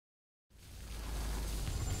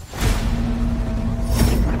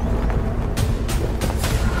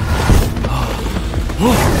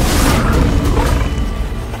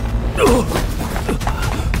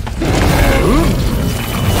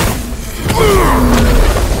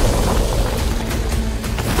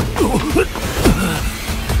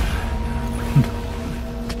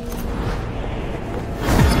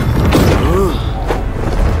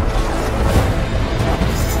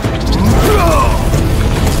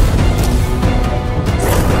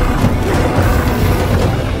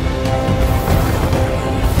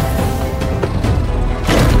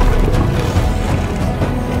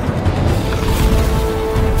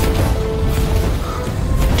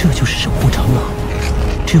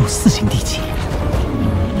只有4星地级。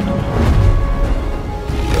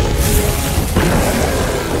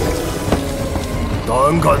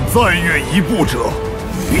胆敢再越一步者，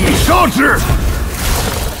必杀之！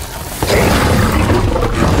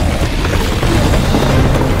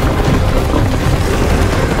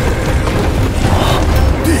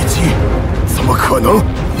地级？怎么可能？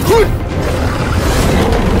哼！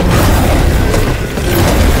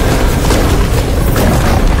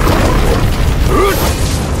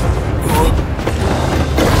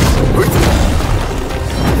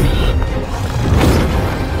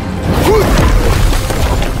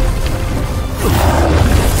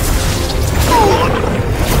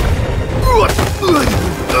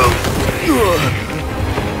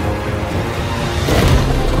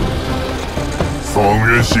 桑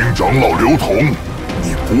原星长老刘同，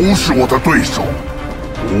你不是我的对手，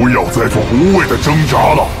不要再做无谓的挣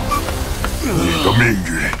扎了。你的命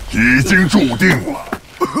运已经注定了，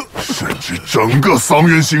甚至整个桑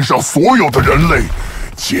原星上所有的人类，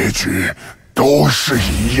结局都是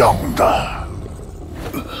一样的。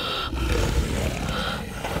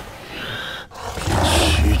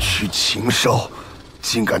区禽兽，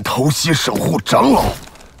竟敢偷袭守护长老！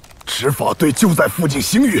执法队就在附近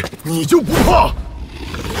行狱，你就不怕？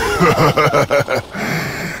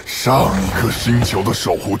上一个星球的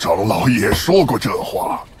守护长老也说过这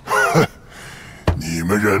话。哼，你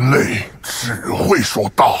们人类只会说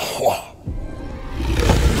大话。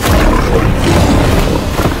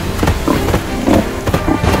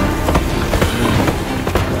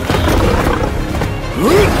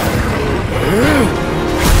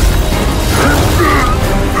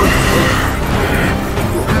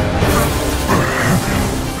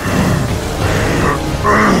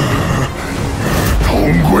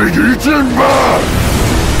同归于尽吧！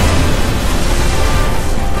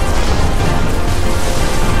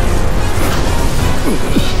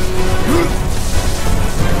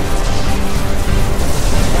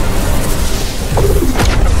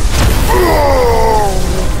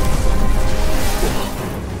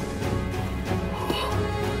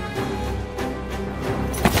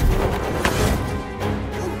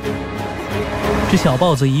这小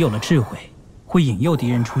豹子已有了智慧，会引诱敌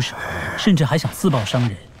人出手，甚至还想自爆伤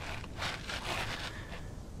人。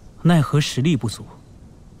奈何实力不足。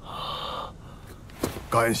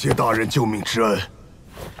感谢大人救命之恩。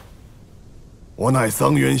我乃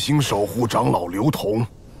桑原星守护长老刘同，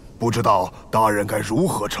不知道大人该如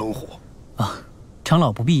何称呼？啊，长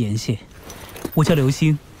老不必言谢，我叫刘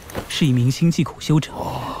星，是一名星际苦修者。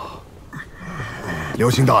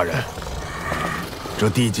刘星大人。 这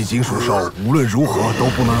地级金属兽无论如何都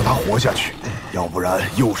不能让它活下去，要不然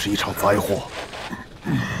又是一场灾祸。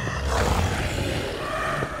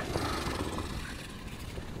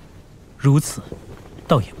如此，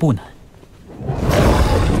倒也不难。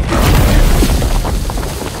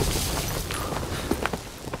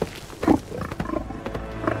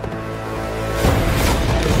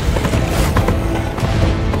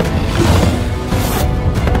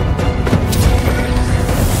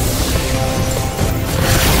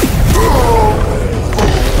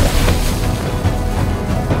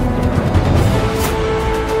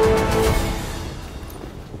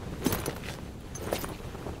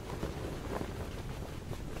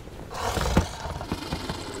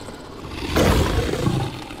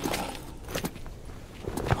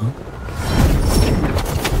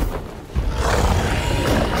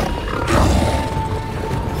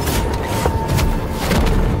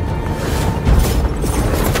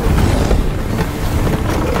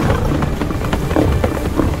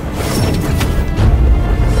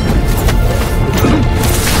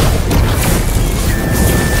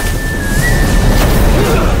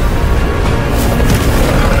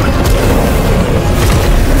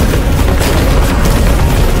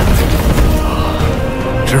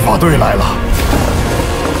执法队来了。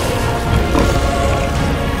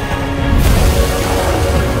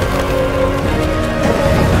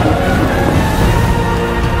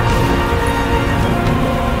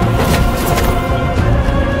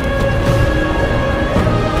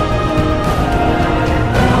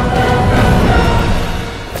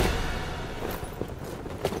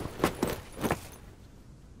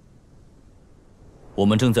我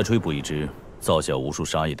们正在追捕一只造下无数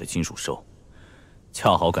杀业的金属兽。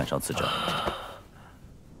 恰好赶上此战。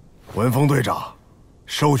文峰队长，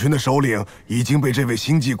兽群的首领已经被这位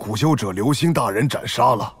星际苦修者刘星大人斩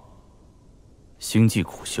杀了。星际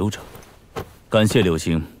苦修者，感谢刘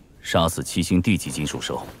星杀死7星地级金属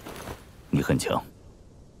兽，你很强。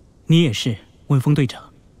你也是，文峰队长。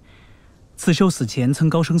此兽死前曾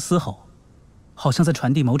高声嘶吼，好像在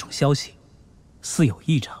传递某种消息，似有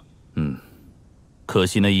异常。可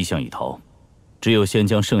惜那异象已逃，只有先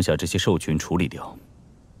将剩下这些兽群处理掉。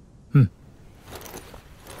嗯。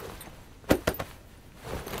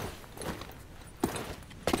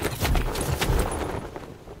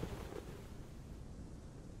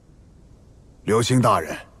流星大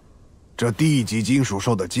人，这地级金属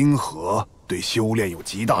兽的晶核对修炼有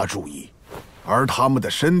极大注意，而它们的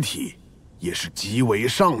身体也是极为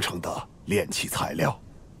上乘的炼器材料。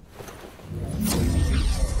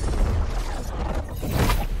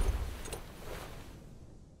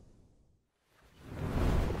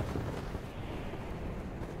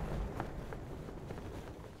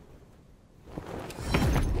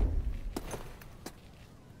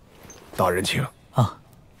大人请。啊。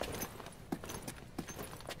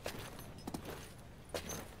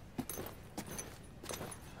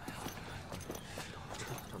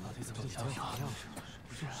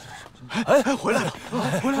哎，回来了，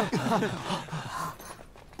回来了！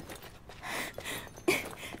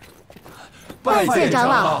拜见长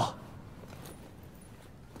老。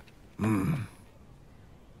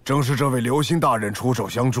正是这位流星大人出手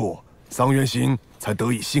相助，桑原星才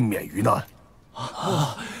得以幸免于难。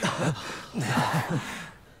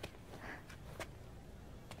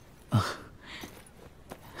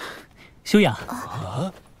修雅。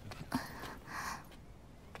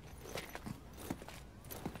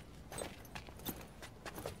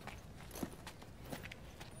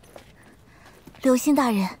流星大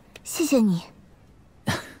人，谢谢你。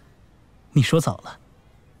你说早了。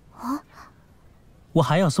啊？我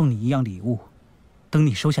还要送你一样礼物，等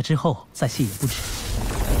你收下之后再谢也不迟。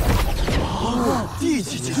地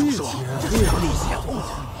级金属兽，这是什么利息啊？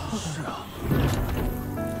是啊。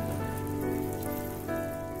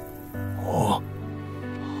哦。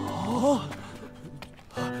哦。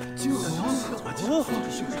金核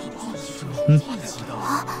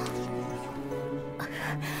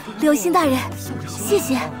流星大人，谢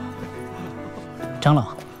谢。长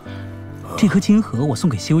老，这颗金核我送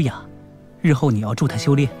给修雅，日后你要助她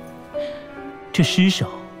修炼。这尸首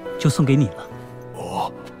就送给你了。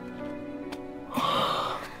哦。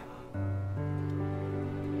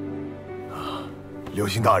流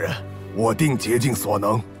星大人，我定竭尽所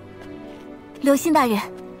能。流星大人，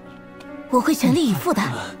我会全力以赴的。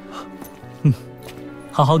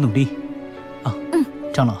好好努力。啊，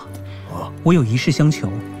长老，我有一事相求，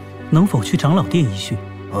能否去长老殿一叙？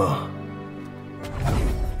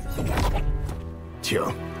请。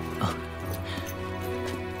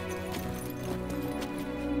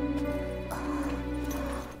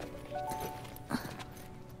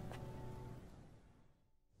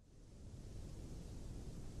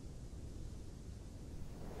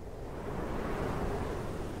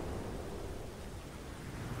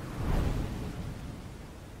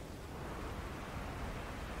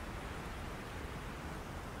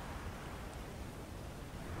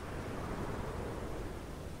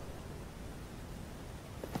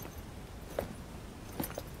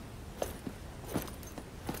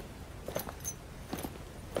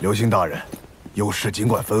流星大人，有事尽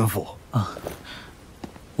管吩咐。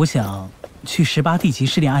我想去18地级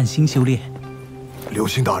试炼暗星修炼。流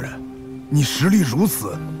星大人，你实力如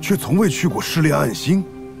此，却从未去过试炼暗星。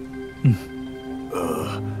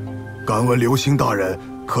敢问流星大人，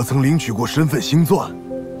可曾领取过身份星钻？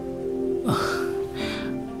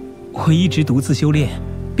我一直独自修炼，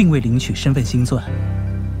并未领取身份星钻。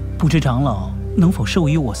不知长老能否授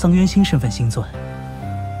予我桑渊星身份星钻？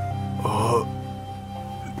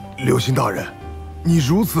流星大人，你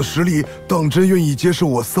如此实力，当真愿意接受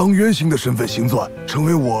我桑渊星的身份星钻，成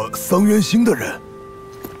为我桑渊星的人？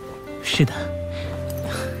是的，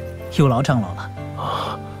有劳长老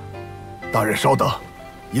了。大人稍等，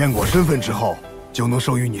验过身份之后，就能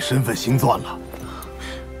授予你身份星钻了。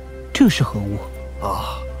这是何物？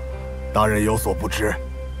大人有所不知，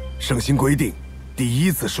圣星规定，第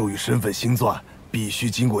一次授予身份星钻，必须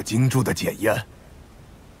经过精柱的检验。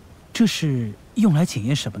这是用来检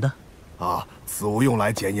验什么的？此物用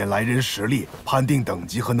来检验来人实力，判定等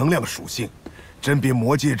级和能量属性，甄别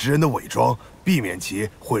魔界之人的伪装，避免其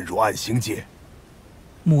混入暗星界。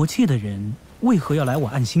魔界的人为何要来我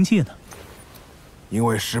暗星界呢？因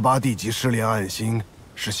为18地级试炼暗星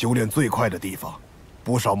是修炼最快的地方，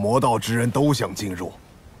不少魔道之人都想进入。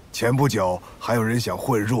前不久还有人想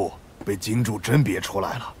混入，被金柱甄别出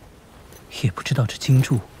来了。也不知道这金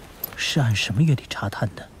柱是按什么原理查探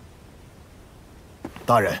的。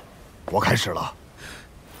大人，我开始了。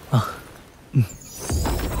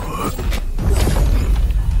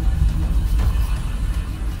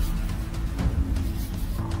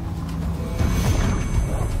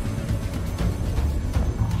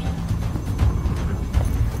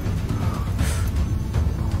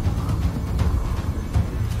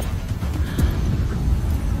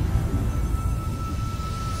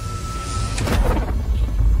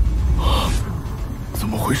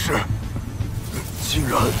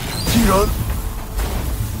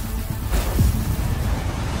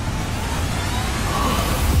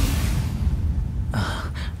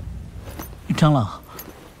长老，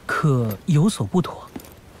可有所不妥？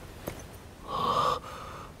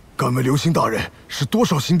敢问流星大人是多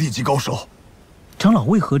少星地级高手？长老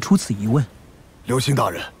为何出此疑问？流星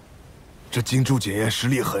大人，这金柱检验实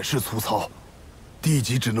力很是粗糙，地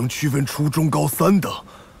级只能区分初中高3等，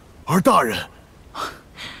而大人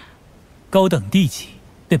高等地级，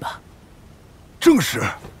对吧？正是。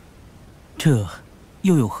这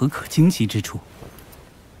又有何可惊奇之处？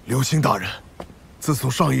流星大人，自从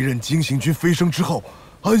上一任金行军飞升之后，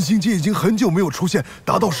暗星界已经很久没有出现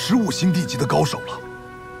达到15星地级的高手了，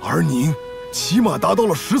而您起码达到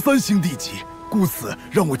了13星地级，故此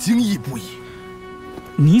让我惊异不已。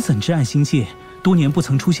你怎知暗星界多年不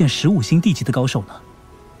曾出现15星地级的高手呢？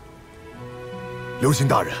流星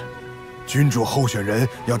大人，君主候选人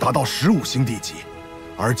要达到15星地级，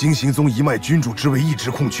而金行宗一脉君主之位一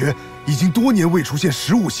直空缺，已经多年未出现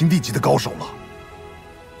15星地级的高手了。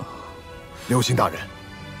流星大人，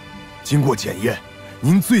经过检验，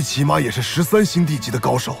您最起码也是13星地级的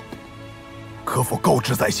高手，可否告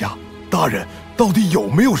知在下，大人到底有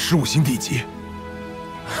没有15星地级？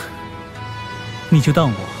你就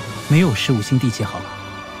当我没有15星地级好了。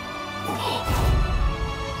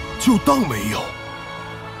就当没有。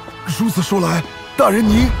如此说来，大人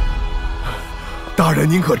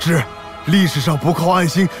您可知，历史上不靠暗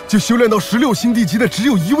星就修炼到16星地级的只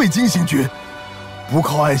有一位金行军，不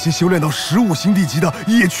靠暗星修炼到15星地级的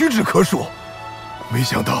也屈指可数。没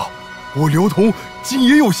想到我刘同竟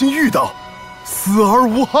也有幸遇到，死而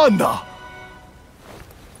无憾呐！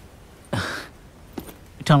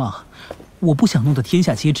长老，我不想弄得天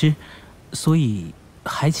下皆知，所以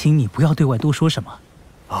还请你不要对外多说什么。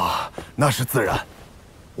啊，那是自然，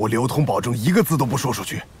我刘通保证一个字都不说出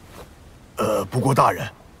去。不过大人，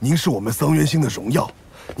您是我们桑园星的荣耀，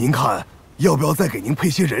您看要不要再给您配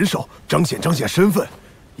些人手，彰显身份，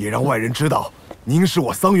也让外人知道您是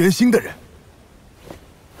我桑园星的人。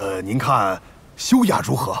您看修雅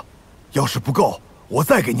如何？要是不够，我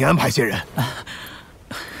再给您安排些人。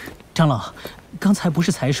长老，刚才不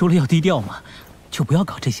是才说了要低调吗？就不要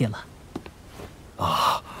搞这些了。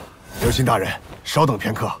啊，流星大人，稍等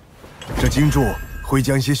片刻，这金柱会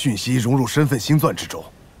将一些讯息融入身份星钻之中。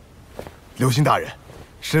流星大人，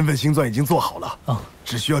身份星钻已经做好了，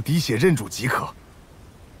只需要滴血认主即可。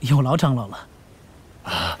有劳长老了。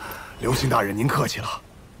啊，流星大人，您客气了。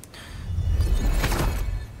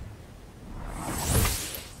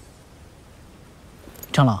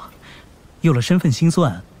长老，有了身份星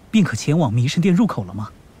钻，便可前往迷神殿入口了吗？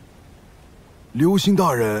流星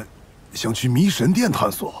大人想去迷神殿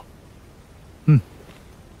探索？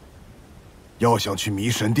要想去迷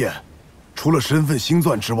神殿，除了身份星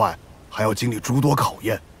钻之外，还要经历诸多考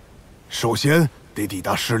验。首先得抵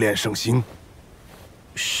达试炼圣星。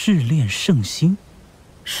试炼圣星？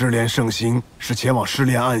试炼圣星是前往试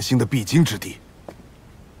炼暗星的必经之地。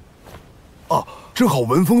啊，正好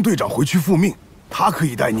文峰队长回去复命，他可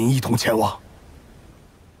以带您一同前往。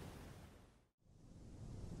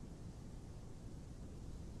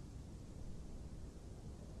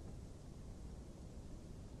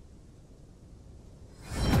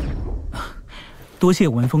多谢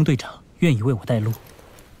文峰队长愿意为我带路。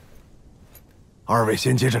二位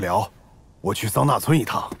先接着聊，我去桑纳村一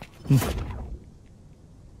趟。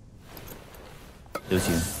刘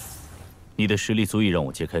星，你的实力足以让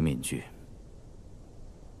我揭开面具，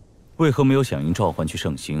为何没有响应召唤去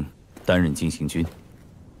圣星担任金行军？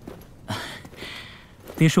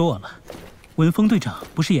别说我了，文峰队长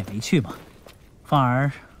不是也没去吗？反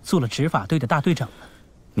而做了执法队的大队长了。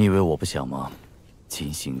你以为我不想吗？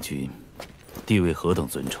金行军地位何等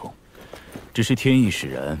尊崇，只是天意使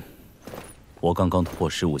然。我刚刚突破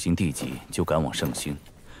15星地级，就赶往圣星，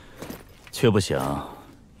却不想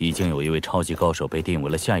已经有一位超级高手被定为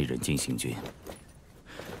了下一任金行军，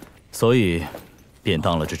所以便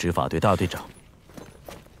当了这执法队大队长。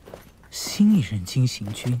新一任金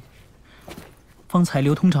行军，方才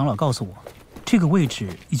刘通长老告诉我，这个位置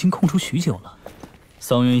已经空出许久了。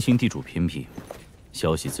桑园星地主偏僻，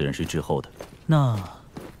消息自然是滞后的。那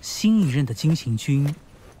新一任的金行军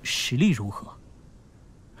实力如何？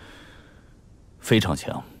非常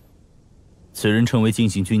强。此人成为金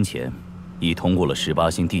行军前，已通过了18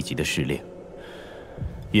星地级的试炼。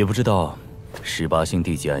也不知道18星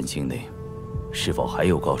地级暗星内，是否还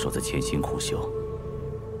有高手在潜心苦修。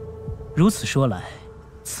如此说来，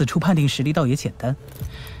此处判定实力倒也简单。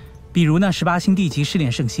比如那18星地级试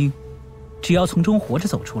炼圣星，只要从中活着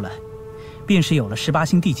走出来，便是有了18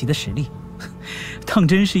星地级的实力。当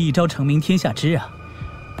真是一招成名天下知啊！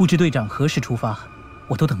不知队长何时出发，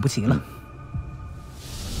我都等不及了。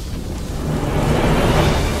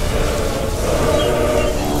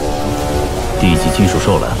地级金属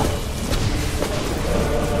兽来了。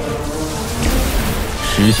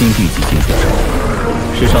10星地级金属手，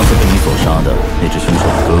是上次被你所杀的那只凶手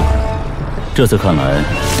的哥哥。这次看来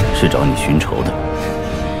是找你寻仇的，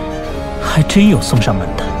还真有送上门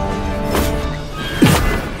的。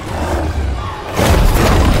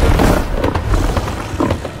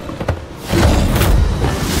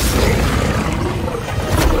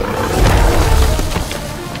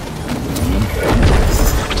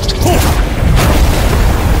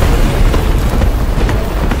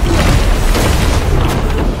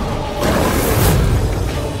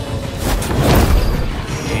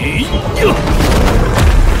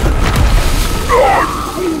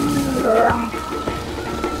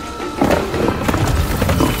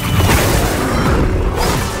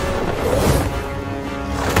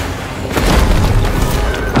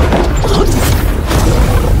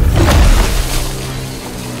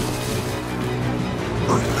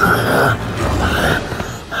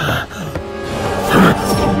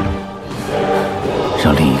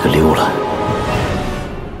让另一个溜了。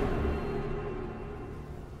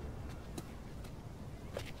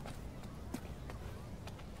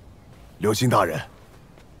刘星大人，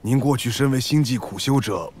您过去身为星际苦修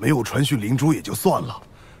者，没有传讯灵珠也就算了，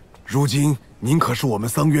如今您可是我们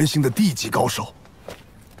桑园星的地级高手。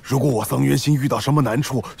如果我桑园星遇到什么难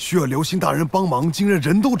处，需要刘星大人帮忙，竟然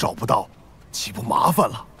人都找不到，岂不麻烦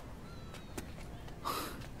了？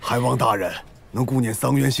还望大人能顾念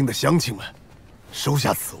桑园星的乡亲们，收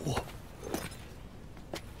下此物。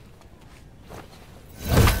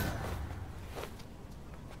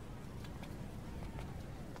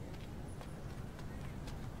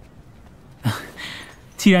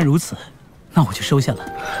既然如此，那我就收下了。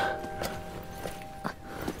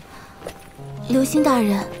刘星大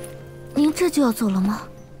人，您这就要走了吗？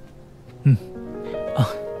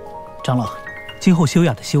长老，今后修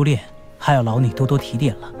雅的修炼还要劳你多多提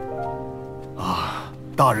点了。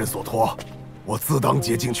大人所托，我自当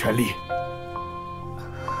竭尽全力。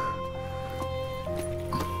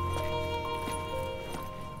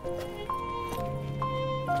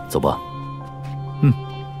走吧。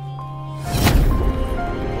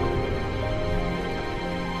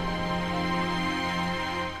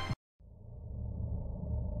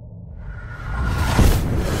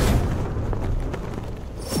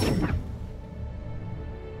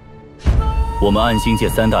我们暗星界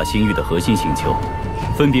3大星域的核心星球，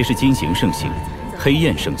分别是金行圣星、黑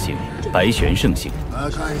焰圣星、白玄圣星。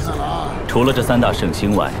除了这3大圣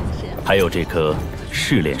星外，还有这颗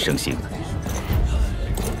试炼圣星。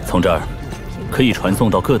从这儿可以传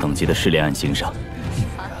送到各等级的试炼暗星上。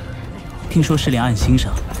听说试炼暗星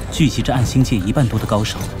上聚集着暗星界1半多的高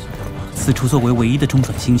手，此处作为唯一的中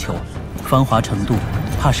转星球，繁华程度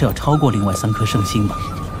怕是要超过另外3颗圣星吧？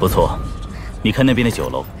不错，你看那边的酒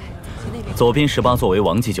楼。左边18座为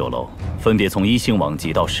王级酒楼，分别从1星王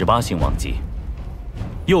级到18星王级；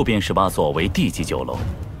右边18座为地级酒楼，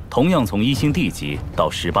同样从1星地级到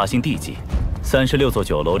18星地级。36座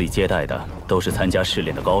酒楼里接待的都是参加试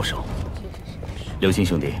炼的高手。刘星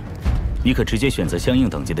兄弟，你可直接选择相应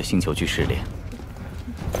等级的星球去试炼，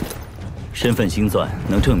身份星钻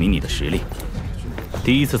能证明你的实力。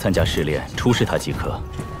第一次参加试炼，出示它即可。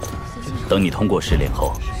等你通过试炼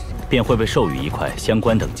后，便会被授予一块相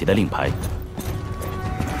关等级的令牌。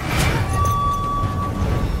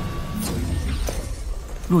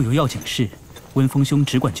若有要紧事，温风兄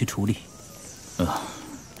只管去处理。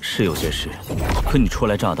是有些事，可你初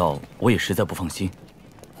来乍到，我也实在不放心。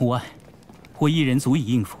无碍，我一人足以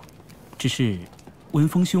应付。只是，温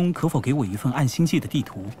风兄可否给我一份暗星界的地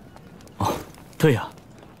图？哦，对呀，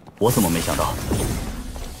我怎么没想到？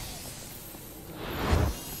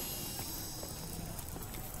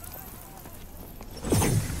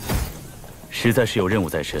实在是有任务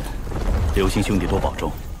在身，刘星兄弟多保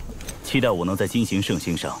重。期待我能在金行圣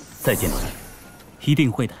星上再见到你。一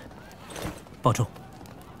定会的，保重。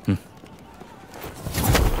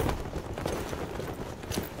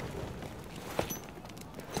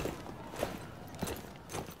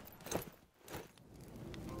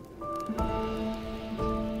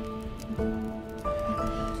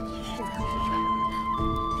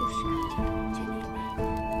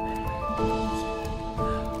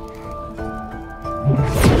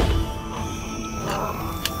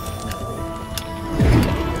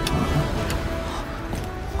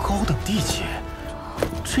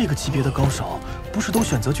这个级别的高手，不是都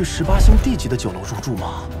选择去18星地级的酒楼入住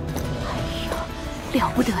吗？哎呀，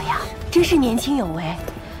了不得呀！真是年轻有为。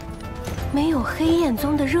没有黑焰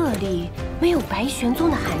宗的热力，没有白玄宗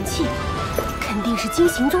的寒气，肯定是金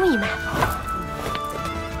行宗一脉。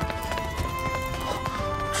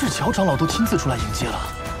志乔长老都亲自出来迎接了，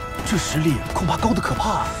这实力恐怕高得可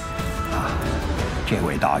怕。这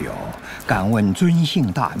位道友，敢问尊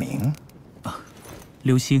姓大名？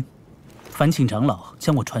刘星，烦请长老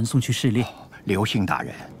将我传送去试炼。刘星大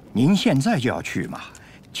人，您现在就要去吗？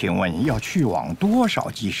请问要去往多少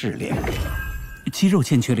级试炼？肌肉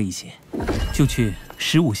欠缺了一些，就去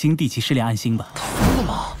15星地级试炼暗星吧。疯了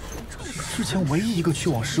吗？之前唯一一个去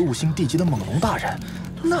往15星地级的猛龙大人，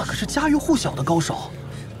那可是家喻户晓的高手。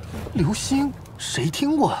刘星，谁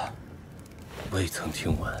听过？未曾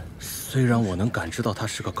听闻。虽然我能感知到他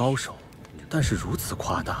是个高手，但是如此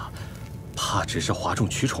夸大，怕只是哗众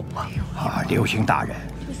取宠吧。刘星大人，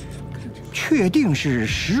确定是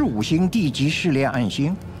15星地级试炼暗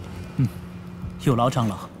星？有劳长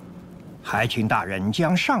老。还请大人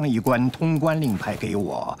将上一关通关令牌给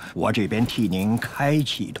我，我这边替您开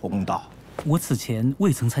启通道。我此前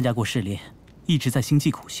未曾参加过试炼，一直在星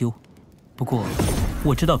际苦修。不过，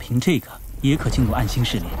我知道凭这个也可进入暗星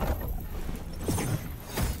试炼。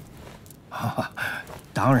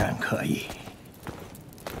当然可以。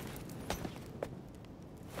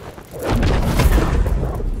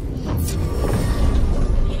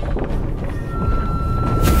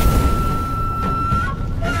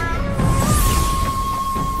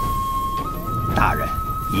大人，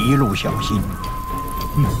一路小心。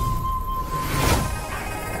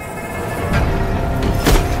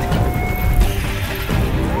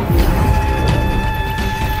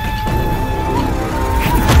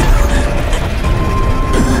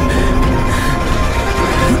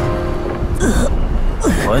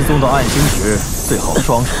传送到暗星时，最好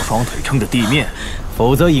双手双腿撑着地面，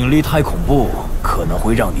否则引力太恐怖，可能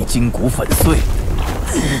会让你筋骨粉碎。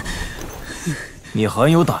你很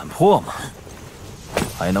有胆魄嘛？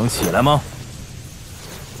还能起来吗？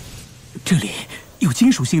这里有金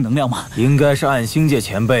属性能量吗？应该是暗星界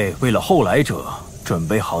前辈为了后来者准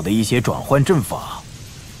备好的一些转换阵法。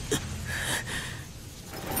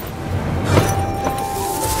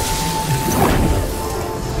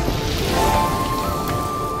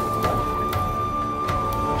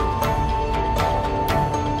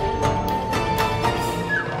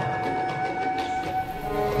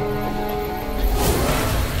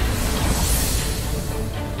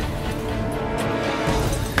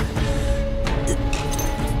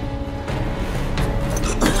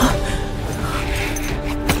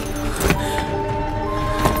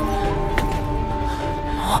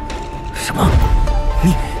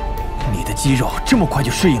肌肉这么快就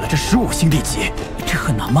适应了这15星地级，这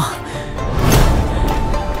很难吗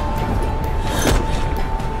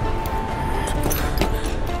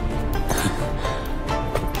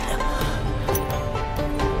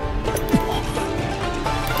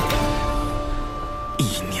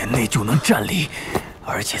？1年内就能站立，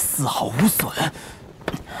而且丝毫无损。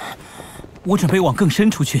我准备往更深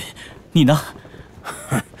处去，你呢？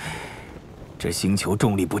这星球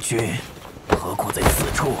重力不均，何况在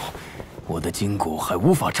此处。我的筋骨还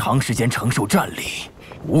无法长时间承受战力，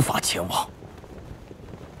无法前往。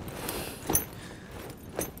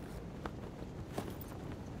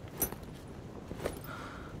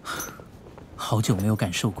好久没有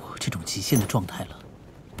感受过这种极限的状态了，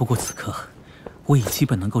不过此刻，我已基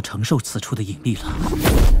本能够承受此处的引力了。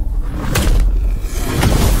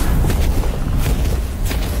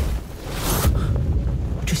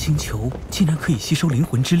这星球竟然可以吸收灵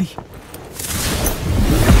魂之力。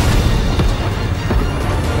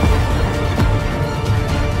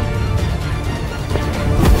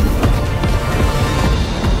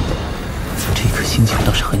星球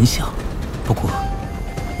倒是很小，不过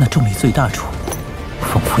那重力最大处，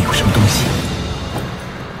仿佛有什么东西。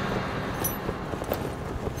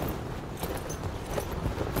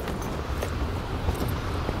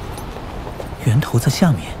源头在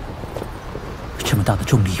下面，这么大的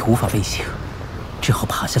重力无法背行，只好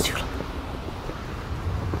爬下去了。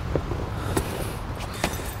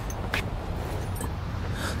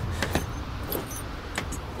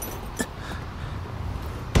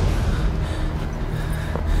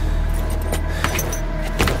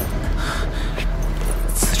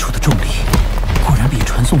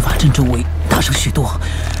送法阵周围大上许多，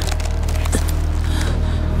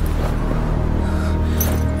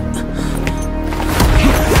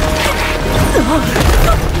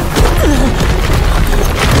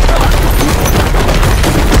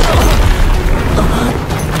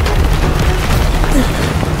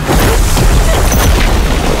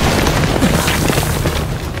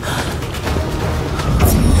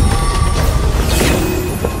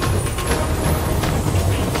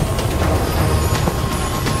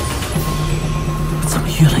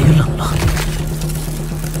越来越冷了。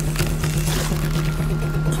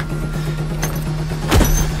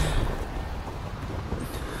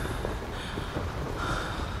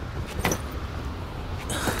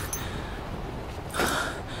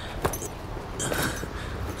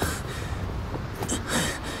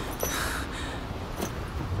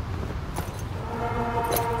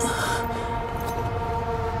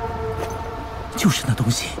就是那东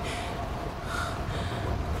西。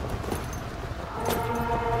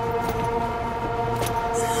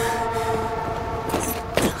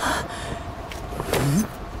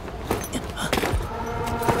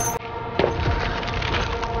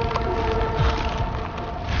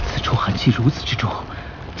此处寒气如此之重，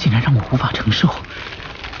竟然让我无法承受。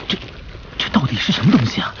这到底是什么东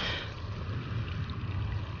西啊？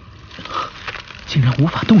竟然无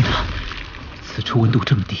法动弹！此处温度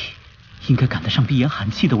这么低，应该赶得上逼炎寒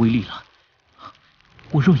气的威力了。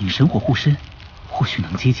我若引神火护身，或许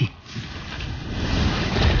能接近。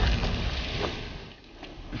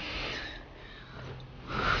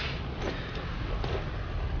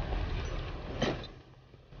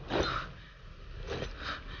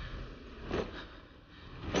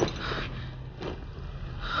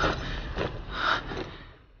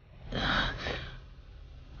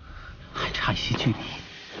差一些距离，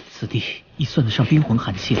此地已算得上冰魂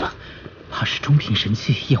寒气了，怕是中品神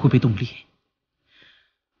器也会被冻裂。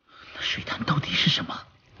那水潭到底是什么？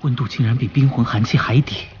温度竟然比冰魂寒气还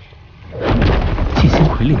低，剑仙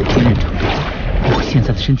傀儡的坚韧程度比我现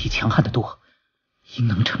在的身体强悍得多，应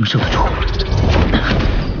能承受得住。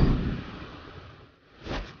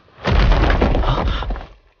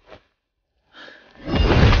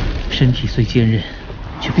身体虽坚韧，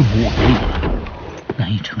却并无我的力量，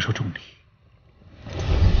难以承受重力。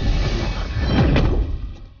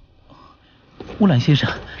乌兰先生，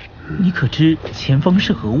你可知前方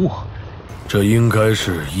是何物？这应该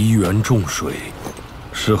是一元重水，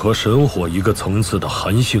是和神火一个层次的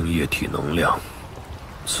寒性液体能量。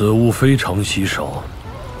此物非常稀少，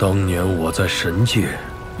当年我在神界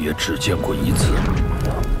也只见过一次。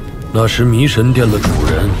那时迷神殿的主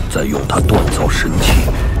人在用它锻造神器。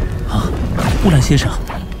啊，乌兰先生，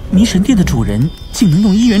迷神殿的主人竟能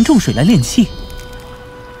用一元重水来炼器？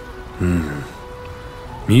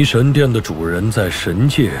迷神殿的主人在神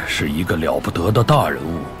界是一个了不得的大人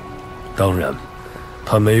物，当然，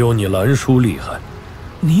他没有你蓝叔厉害。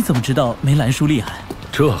你怎么知道没蓝叔厉害？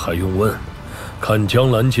这还用问？看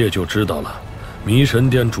江蓝界就知道了。迷神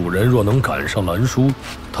殿主人若能赶上蓝叔，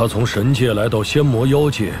他从神界来到仙魔妖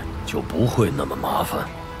界就不会那么麻烦。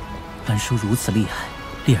蓝叔如此厉害，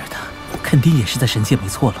丽儿他肯定也是在神界没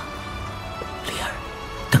错了。丽儿，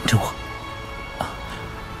等着我。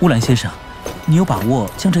乌兰先生，你有把握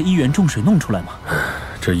将这一元重水弄出来吗？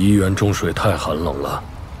这一元重水太寒冷了，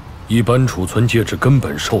一般储存戒指根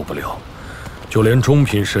本受不了，就连中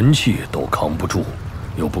品神器都扛不住，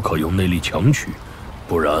又不可用内力强取，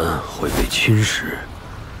不然会被侵蚀。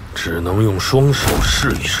只能用双手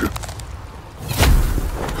试一试。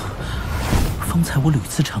方才我屡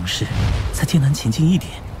次尝试，才艰难前进一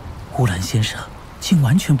点，乌兰先生竟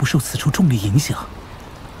完全不受此处重力影响。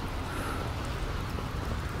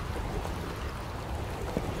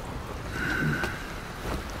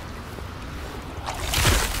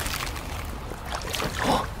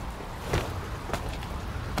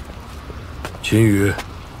秦羽，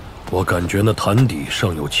我感觉那潭底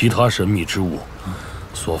尚有其他神秘之物，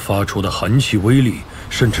所发出的寒气威力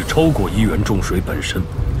甚至超过一元重水本身。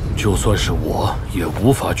就算是我也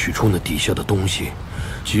无法取出那底下的东西，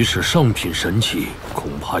即使上品神器，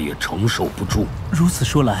恐怕也承受不住。如此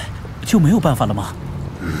说来，就没有办法了吗？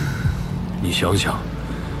你想想，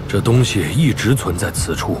这东西一直存在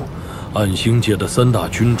此处，暗星界的3大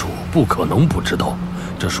君主不可能不知道，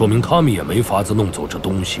这说明他们也没法子弄走这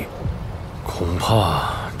东西。恐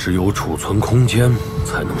怕只有储存空间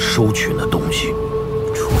才能收取那东西。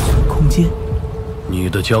储存空间？你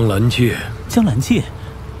的江蓝戒。江蓝戒，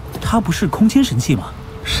它不是空间神器吗？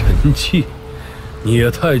神器？你也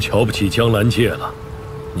太瞧不起江蓝戒了。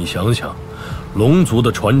你想想，龙族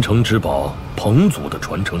的传承之宝，彭族的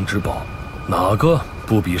传承之宝，哪个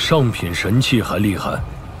不比上品神器还厉害？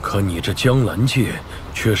可你这江蓝戒，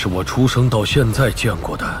却是我出生到现在见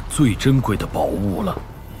过的最珍贵的宝物了。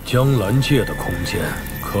江蓝界的空间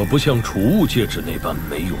可不像储物戒指那般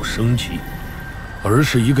没有生机，而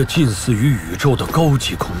是一个近似于宇宙的高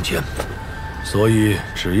级空间。所以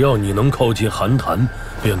只要你能靠近寒潭，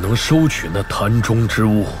便能收取那潭中之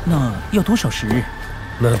物。那要多少时日？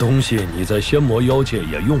那东西你在仙魔妖界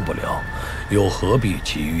也用不了，又何必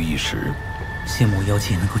急于一时？仙魔妖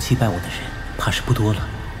界能够击败我的人，怕是不多了。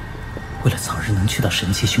为了早日能去到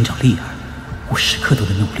神界寻找丽儿，我时刻都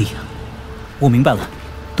得努力啊！我明白了。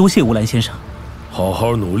多谢乌兰先生，好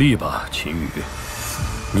好努力吧，秦羽。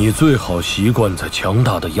你最好习惯在强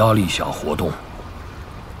大的压力下活动。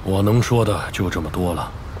我能说的就这么多了，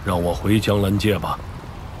让我回江蓝界吧。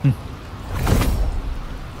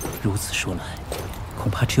如此说来，恐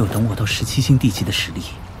怕只有等我到17星地级的实力，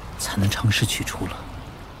才能尝试取出了。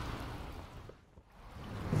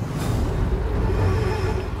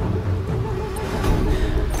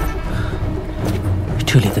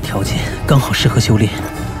这里的条件刚好适合修炼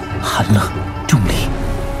寒冷、重力。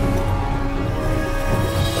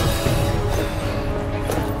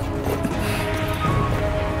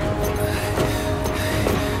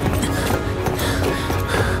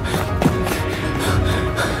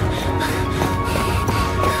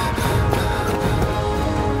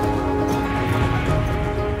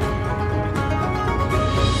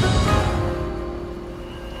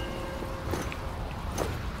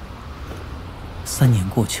3年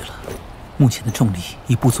过去了，目前的重力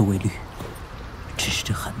已不足为虑，只是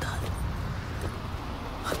这寒潭。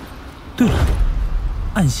对了，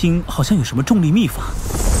暗星好像有什么重力秘法，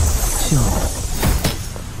叫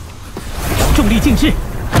重力静置。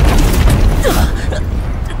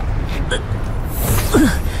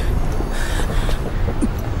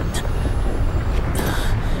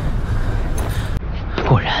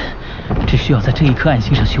果然，只需要在这一颗暗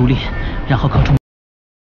星上修炼，然后靠重。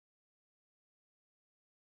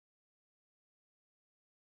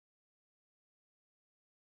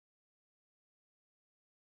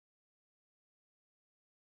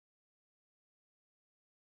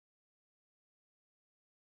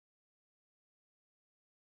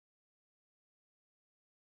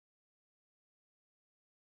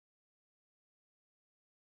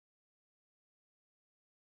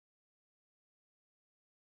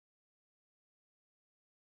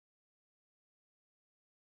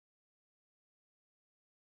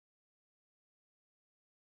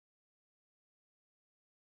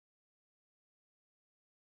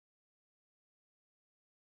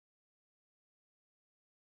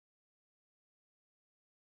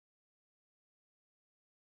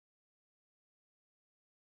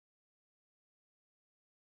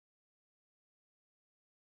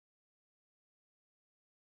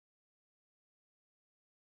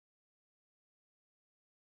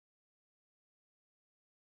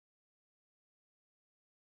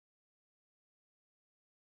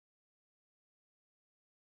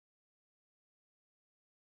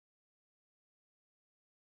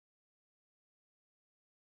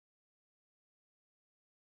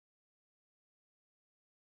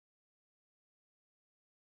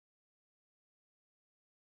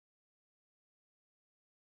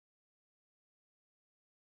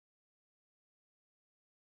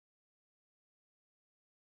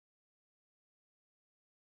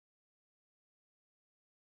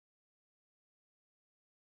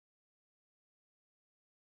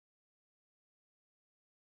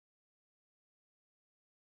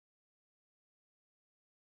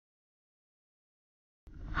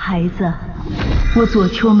孩子，我左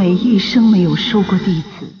秋梅一生没有收过弟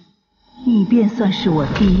子，你便算是我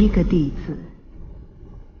第一个弟子。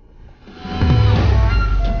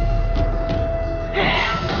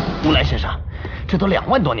乌来先生，这都2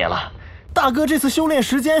万多年了，大哥这次修炼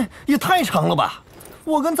时间也太长了吧？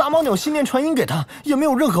我跟杂毛鸟心念传音给他，也没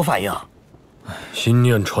有任何反应。心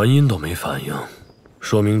念传音都没反应，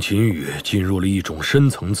说明秦羽进入了一种深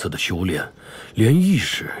层次的修炼，连意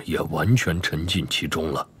识也完全沉浸其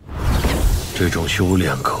中了。这种修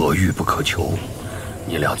炼可遇不可求，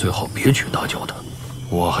你俩最好别去打搅他。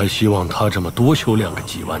我还希望他这么多修炼个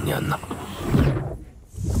几万年呢。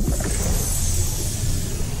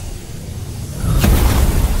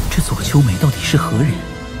这左秋梅到底是何人？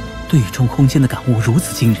对宇宙空间的感悟如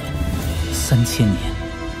此惊人，3000年，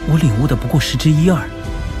我领悟的不过10之1、2，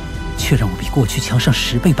却让我比过去强上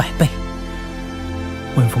10倍、100倍。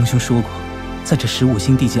文峰兄说过，在这15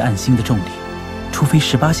星地级暗星的重力，除非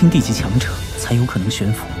18星地级强者才有可能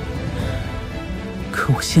悬浮。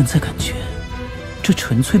可我现在感觉，这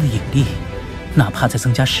纯粹的引力，哪怕再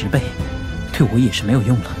增加10倍，对我也是没有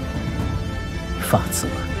用了。法则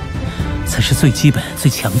才是最基本、最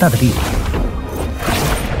强大的力量。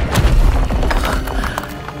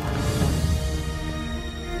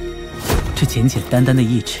这简简单单的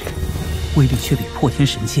意志，威力却比破天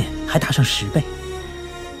神剑还大上10倍，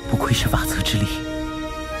不愧是法则之力。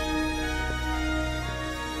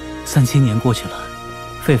3000年过去了，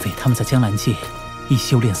狒狒他们在江南界已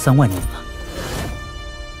修炼3万年了。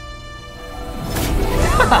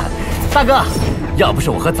哈哈，大哥，要不是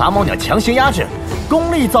我和杂毛鸟强行压制，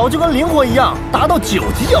功力早就跟灵火一样达到9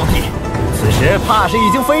级妖帝，此时怕是已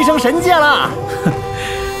经飞升神界了。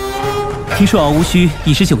听说敖无须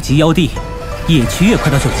已是9级妖帝，野区也快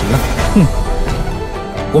到9级了。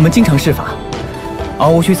我们经常试法，敖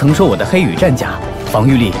无须曾说我的黑羽战甲防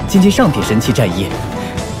御力接近上品神器战衣，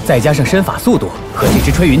再加上身法速度和这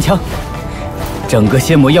支吹云枪，整个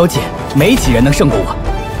仙魔妖界没几人能胜过我。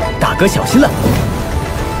大哥小心了！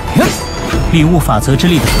领悟法则之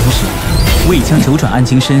力的同时，我已将9转暗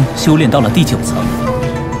金身修炼到了第9层，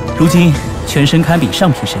如今全身堪比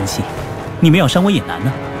上品神器，你们要伤我也难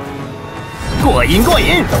呢。过瘾过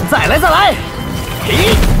瘾，再来再来！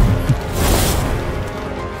嘿！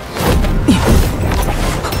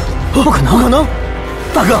不可能不可能！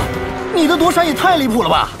大哥，你的躲闪也太离谱了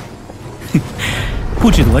吧！不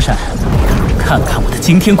止躲闪，看看我的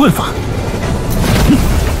惊天棍法！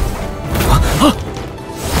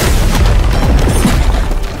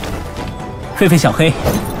狒狒小黑，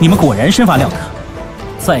你们果然身法了得！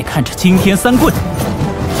再看这惊天三棍！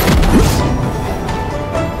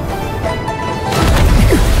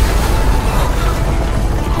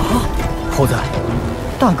猴子，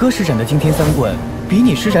大哥施展的惊天三棍比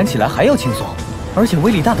你施展起来还要轻松，而且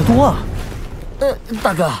威力大得多啊！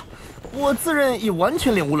大哥，我自认已完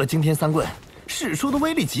全领悟了惊天三棍，使出的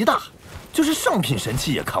威力极大，就是上品神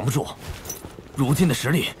器也扛不住。如今的实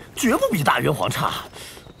力绝不比大元皇差。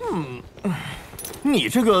你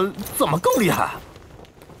这个怎么更厉害？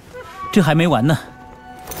这还没完呢，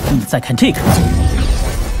你再看这个。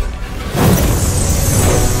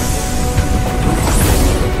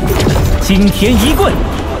惊天一棍！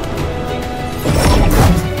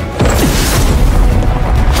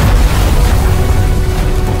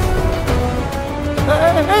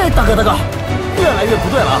大哥，越来越不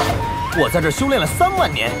对了。我在这修炼了3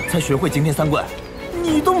万年才学会惊天三棍，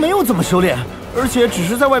你都没有怎么修炼，而且只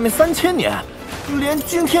是在外面3000年，连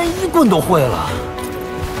惊天一棍都会了。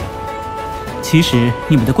其实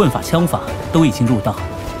你们的棍法、枪法都已经入道，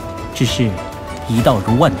只是一道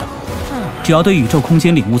如万道。只要对宇宙空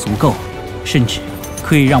间领悟足够，甚至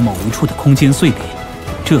可以让某一处的空间碎裂，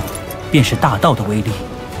这便是大道的威力。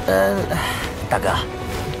大哥，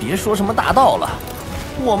别说什么大道了，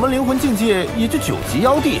我们灵魂境界也就9级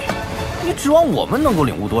妖帝，你指望我们能够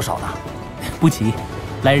领悟多少呢？不急，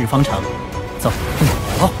来日方长。走。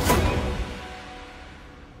好。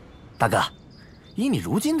大哥，以你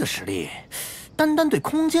如今的实力，单对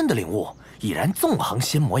空间的领悟，已然纵横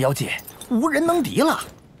仙魔妖界，无人能敌了。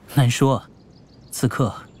难说，此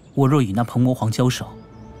刻我若与那鹏魔皇交手，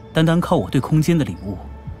单靠我对空间的领悟，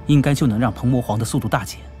应该就能让鹏魔皇的速度大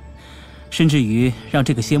减，甚至于让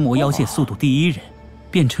这个仙魔妖界速度第1人，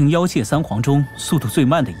变成妖界3皇中速度最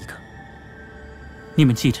慢的一个。你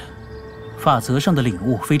们记着，法则上的领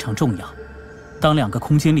悟非常重要。当2个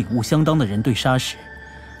空间领悟相当的人对杀时，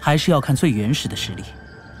还是要看最原始的实力。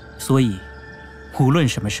所以，无论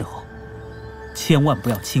什么时候，千万不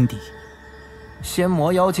要轻敌。仙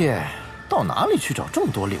魔妖界到哪里去找这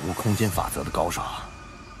么多领悟空间法则的高手啊？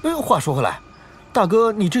话说回来，大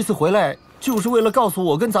哥，你这次回来就是为了告诉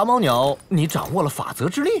我跟杂毛鸟，你掌握了法则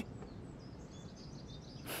之力？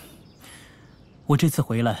我这次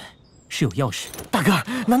回来是有钥匙。大哥，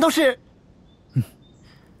难道是？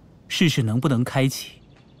试试能不能开启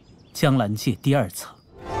江蓝界第2层。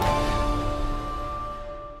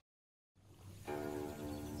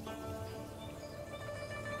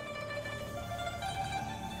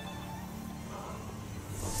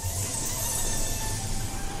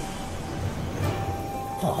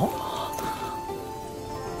哦，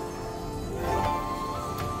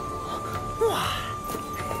哇，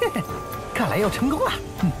嘿嘿，看来要成功了。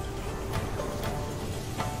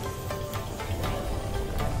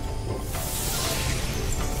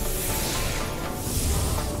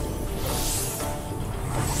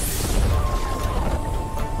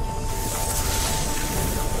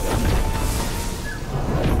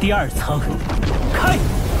第2层，开！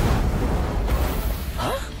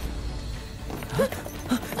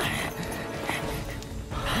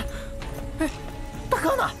大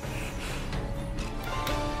哥呢？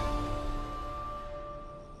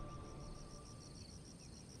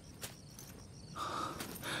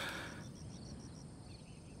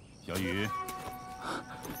小雨，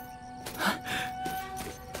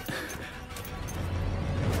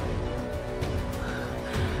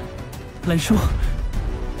蓝叔，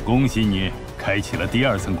恭喜你开启了第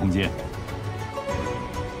2层空间。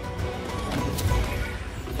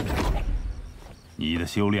你的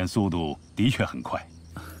修炼速度的确很快。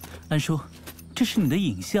蓝叔，这是你的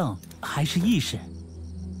影像还是意识？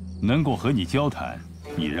能够和你交谈，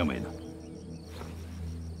你认为呢？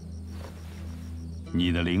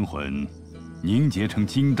你的灵魂凝结成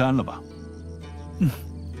金丹了吧？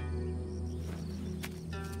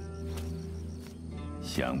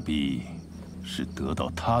想必是得到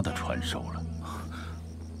他的传授了。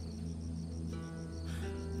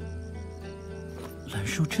蓝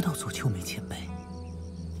叔知道左丘梅前辈。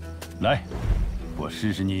来，我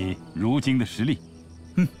试试你如今的实力。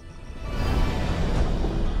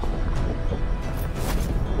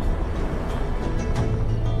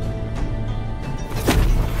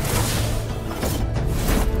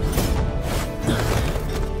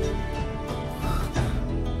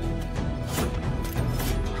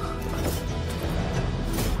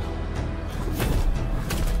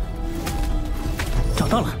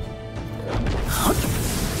到了。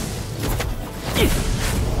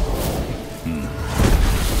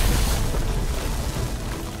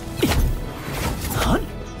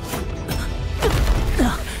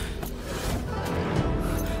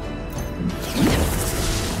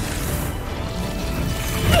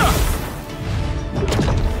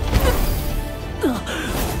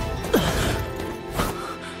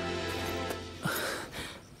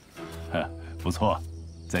不错，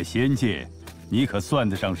在仙界，你可算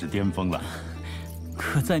得上是巅峰了。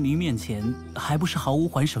可在您面前，还不是毫无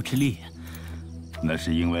还手之力。那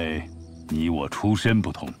是因为你我出身不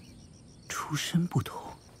同。出身不同？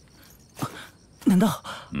难道？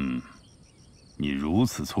你如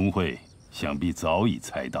此聪慧，想必早已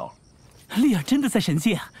猜到了。丽儿真的在神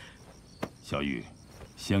界啊！小雨，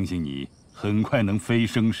相信你很快能飞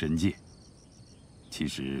升神界。其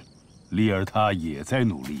实，丽儿她也在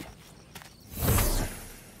努力。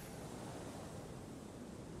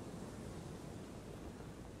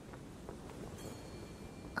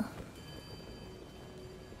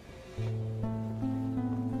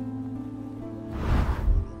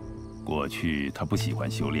过去他不喜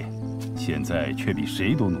欢修炼，现在却比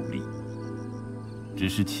谁都努力。只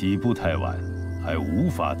是起步太晚，还无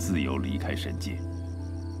法自由离开神界。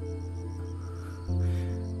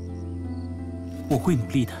我会努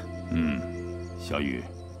力的。小雨，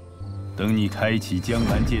等你开启江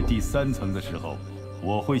南界第3层的时候，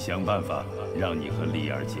我会想办法让你和丽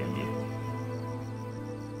儿见面。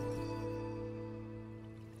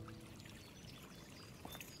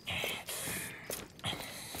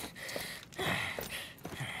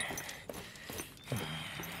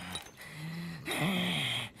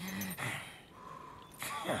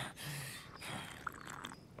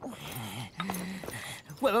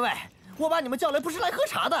喂，我把你们叫来不是来喝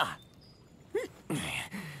茶的。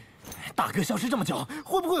大哥消失这么久，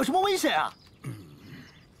会不会有什么危险啊？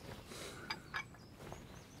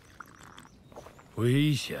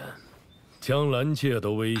危险？江南界的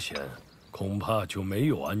危险，恐怕就没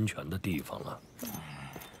有安全的地方了。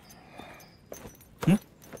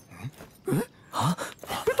大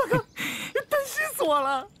哥，担心死我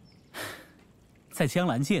了。在江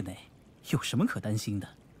南界内，有什么可担心的？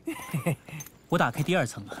我打开第2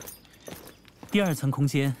层了。第2层空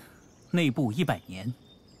间，内部100年，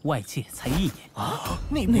外界才1年啊！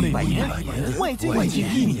内部100年，外界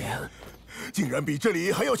1年，竟然比这里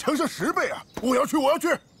还要强上10倍啊！我要去！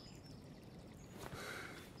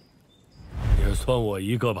也算我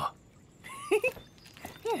一个吧。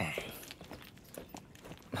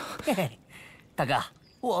嘿嘿，大哥，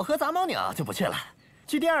我和杂毛鸟就不去了。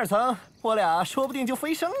去第2层，我俩说不定就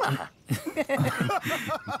飞升了。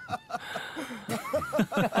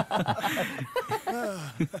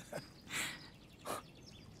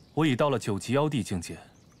我已到了9级妖帝境界，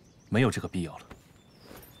没有这个必要了。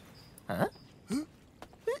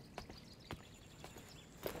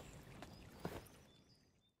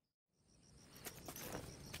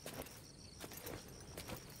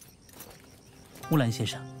木兰先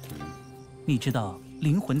生，你知道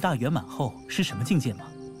灵魂大圆满后是什么境界吗？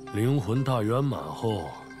灵魂大圆满后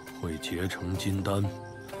会结成金丹，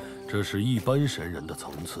这是一般神人的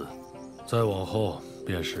层次，再往后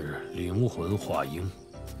便是灵魂化婴。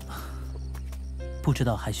不知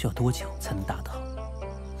道还需要多久才能达到？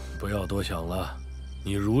不要多想了，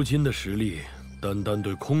你如今的实力，单单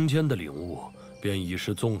对空间的领悟，便已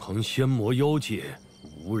是纵横仙魔妖界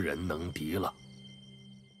无人能敌了。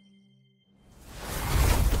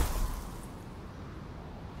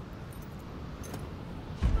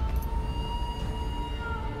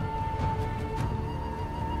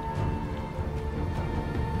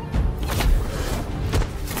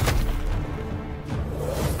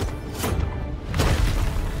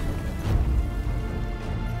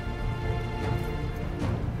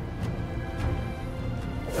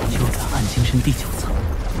精神第9层，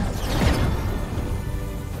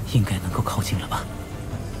应该能够靠近了吧？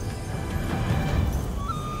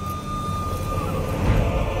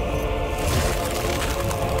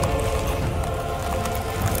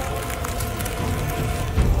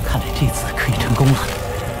看来这次可以成功了。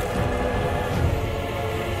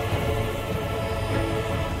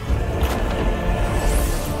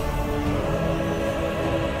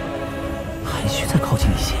还需再靠近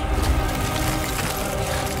一些。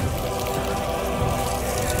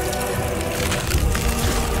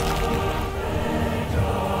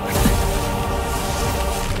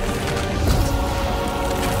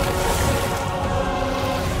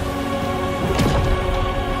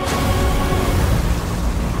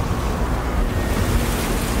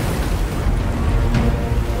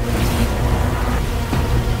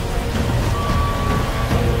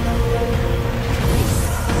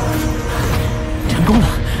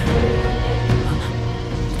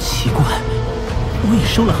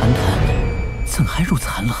收了寒潭，怎还如此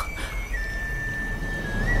寒冷？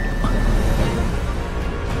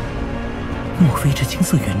莫非这金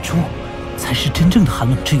色圆珠才是真正的寒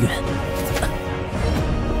冷之源？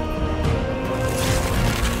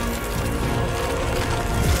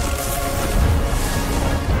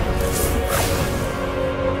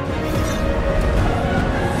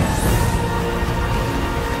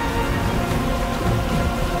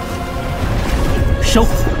收！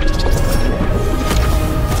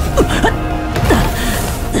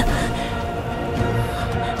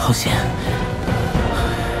好险！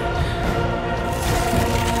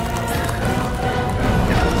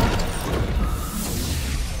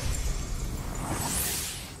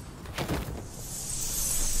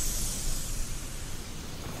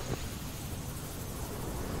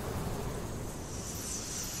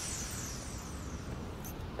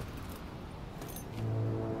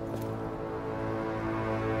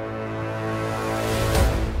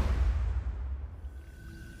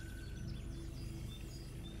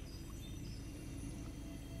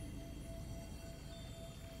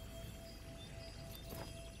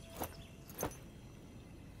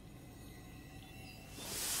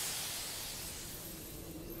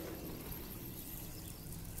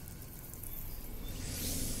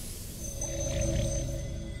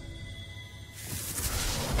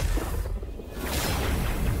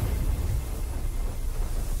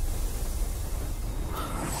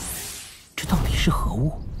是何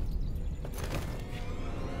物？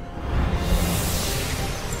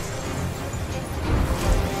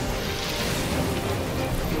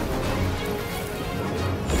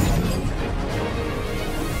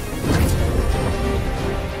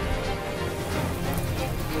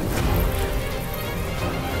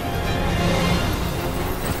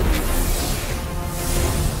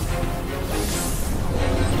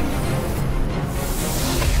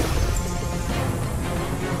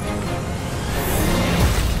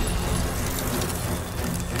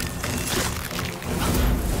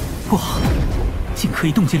不好，竟可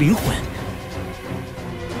以冻结灵魂！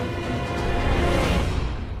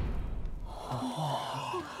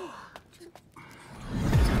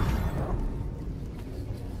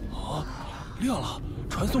亮了！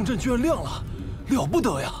传送阵居然亮了，了不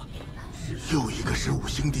得呀！又一个15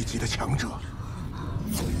星地级的强者。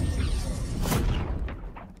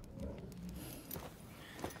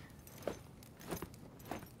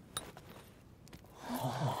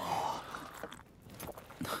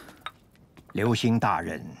流星大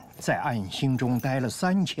人在暗星中待了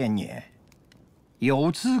3000年，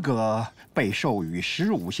有资格被授予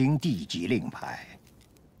15星地级令牌，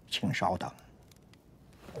请稍等。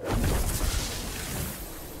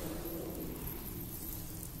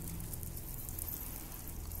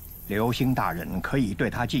流星大人可以对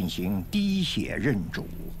他进行滴血认主。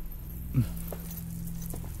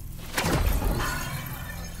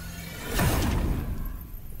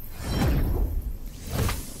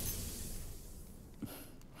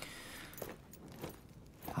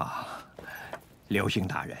流星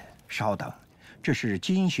大人，稍等，这是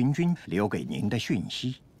金行君留给您的讯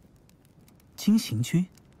息。金行君？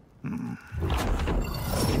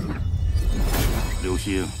流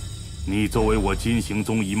星，你作为我金行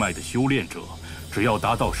宗一脉的修炼者，只要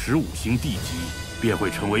达到15星地级，便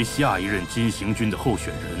会成为下一任金行君的候选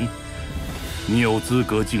人。你有资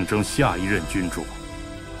格竞争下一任君主。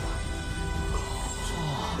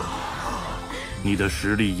你的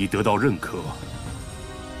实力已得到认可。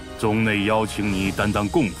宗内邀请你担当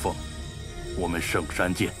供奉，我们圣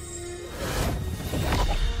山见。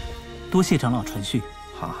多谢长老传讯，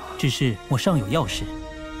只是我尚有要事，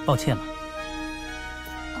抱歉了。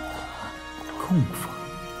供奉，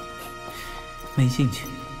没兴趣。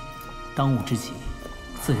当务之急，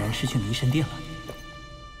自然是去迷神殿了。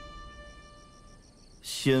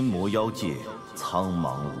仙魔妖界苍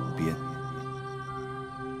茫无边，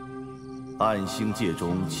暗星界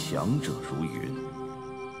中强者如云。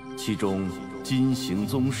其中金行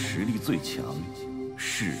宗实力最强，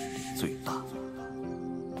势力最大。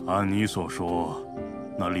按你所说，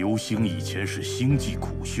那流星以前是星际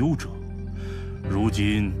苦修者，如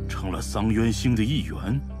今成了桑渊星的一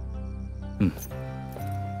员。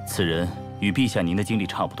此人与陛下您的经历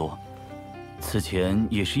差不多，此前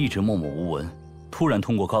也是一直默默无闻，突然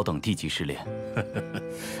通过高等地级试炼。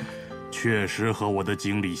确实和我的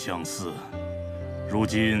经历相似。如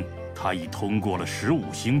今他已通过了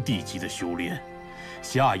15星地级的修炼，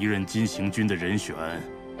下一任金行君的人选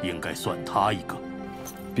应该算他一个。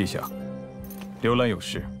陛下，刘兰有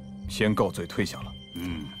事，先告罪退下了。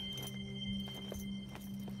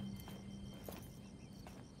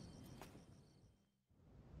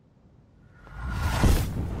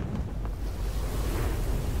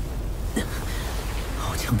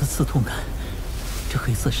刺痛感，这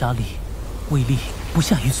黑色沙粒威力不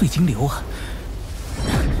下于碎金流啊！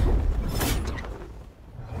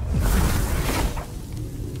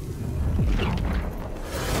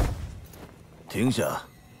停下！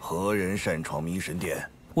何人擅闯迷神殿？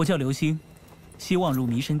我叫刘星，希望入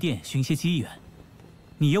迷神殿寻些机缘。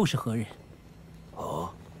你又是何人？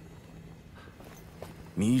哦，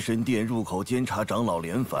迷神殿入口监察长老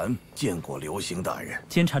连凡见过刘星大人。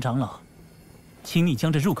监察长老，请你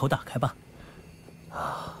将这入口打开吧。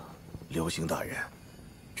啊，刘星大人，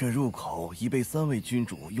这入口已被3位君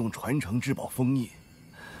主用传承之宝封印。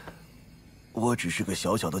我只是个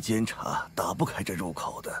小小的监察，打不开这入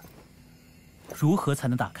口的。如何才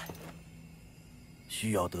能打开？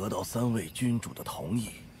需要得到3位君主的同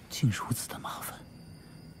意。竟如此的麻烦。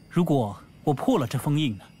如果我破了这封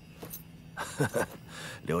印呢？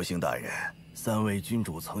刘星大人，3位君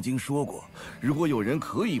主曾经说过，如果有人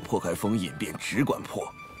可以破开封印，便只管破。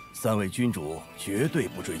3位君主绝对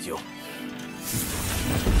不追究。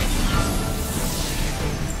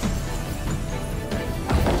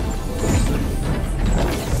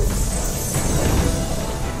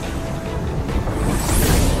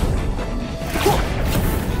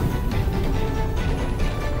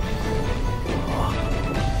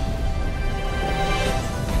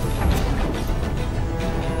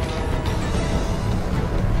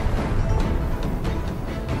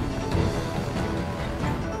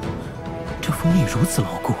封印如此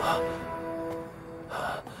牢固啊！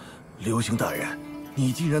刘星大人，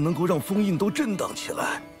你竟然能够让封印都震荡起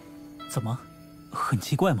来，怎么，很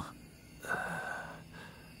奇怪吗？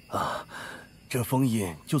啊，这封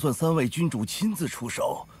印就算3位君主亲自出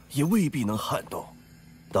手，也未必能撼动。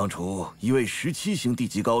当初一位17星地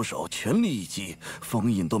级高手全力一击，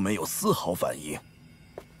封印都没有丝毫反应。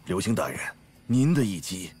刘星大人，您的一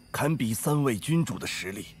击堪比3位君主的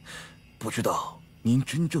实力，不知道您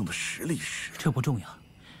真正的实力是？这不重要，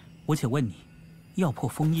我且问你，要破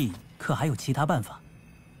封印，可还有其他办法？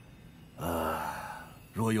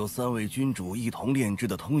若有3位君主一同炼制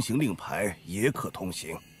的通行令牌，也可通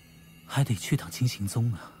行。还得去趟金行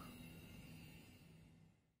宗啊。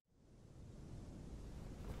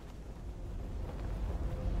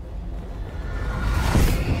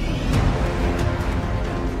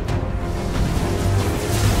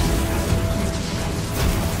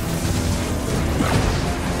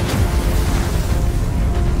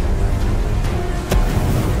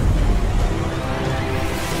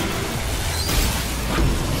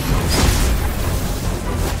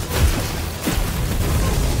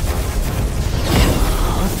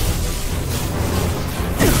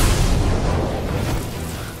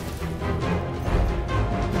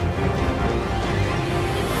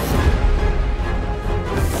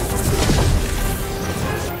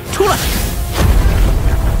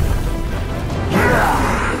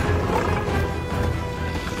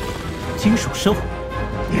金属兽，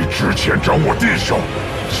你之前掌我弟兄，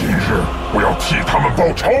今日我要替他们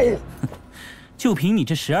报仇。就凭你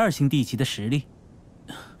这12星地级的实力，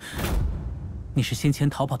你是先前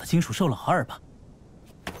逃跑的金属兽老二吧？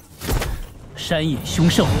山野凶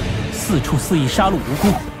兽，四处肆意杀戮无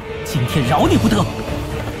辜，今天饶你不得！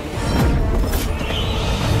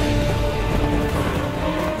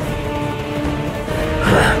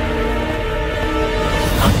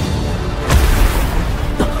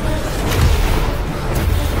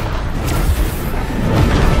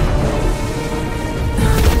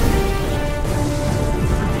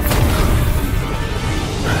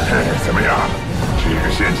怎么样，这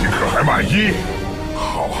个陷阱可还满意？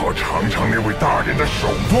好好尝尝那位大人的手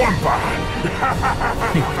段吧。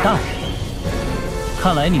那位大人，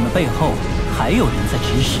看来你们背后还有人在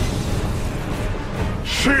指使。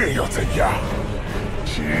是又怎样？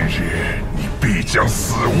今日你必将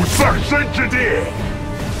死无葬身之地。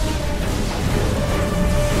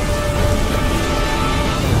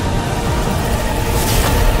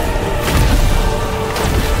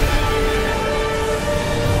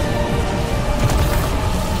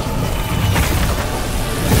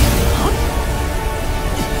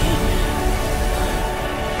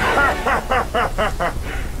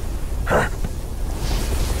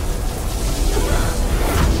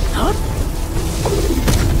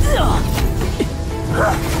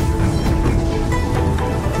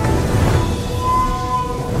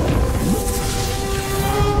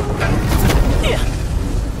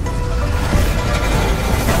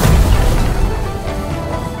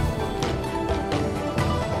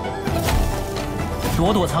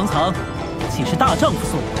躲躲藏藏，岂是大丈夫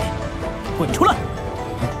所为？滚出来！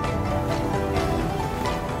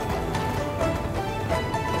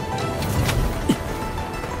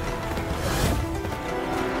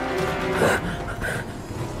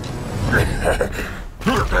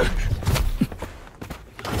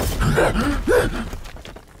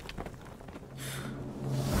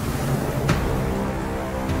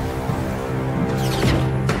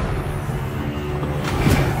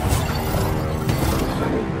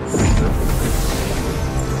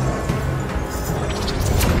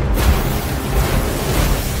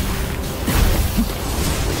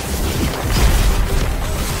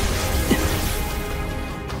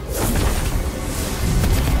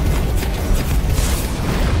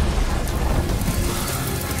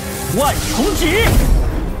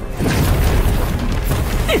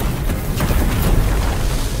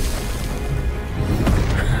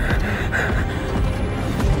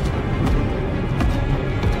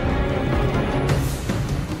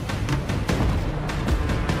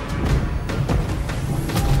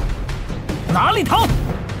哪里逃？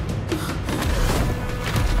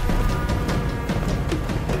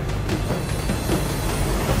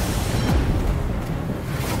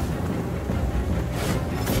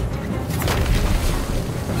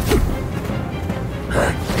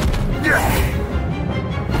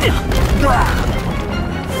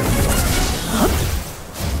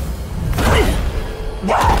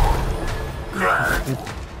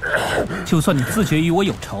就算你自觉与我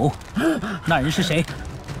有仇，那人是谁？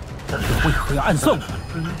为何要暗算我？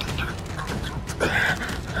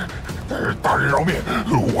大人饶命！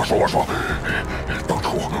我说，当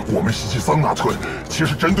初我们袭击桑拿村，其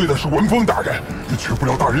实针对的是文峰大人，却不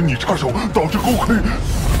料大人你插手，导致沟亏。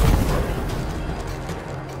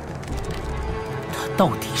他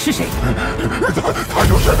到底是谁？他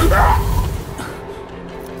就是。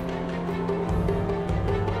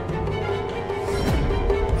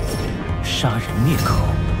杀人灭口，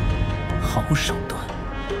好手段。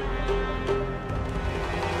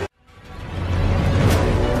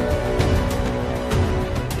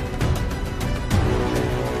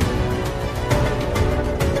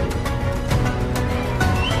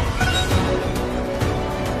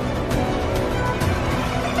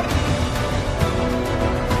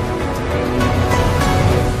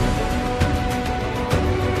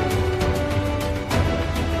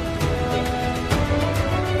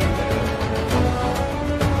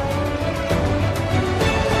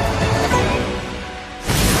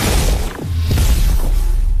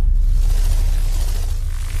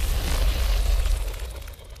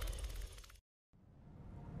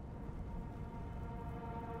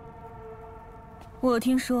我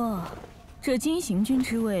听说，这金行军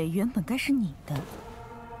之位原本该是你的，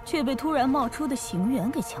却被突然冒出的行远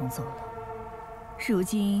给抢走了。如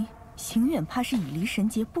今行远怕是已离神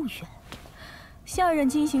劫不远，下任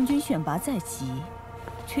金行军选拔在即，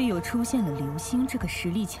却又出现了流星这个实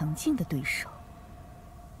力强劲的对手。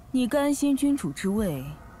你甘心君主之位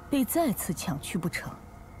被再次抢去不成？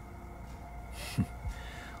哼，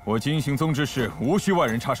我金行宗之事无需外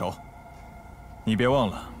人插手。你别忘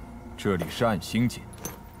了。这里是暗星界，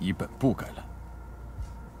以本部该来。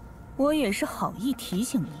我也是好意提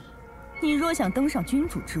醒你，你若想登上君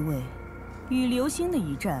主之位，与流星的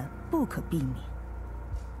一战不可避免。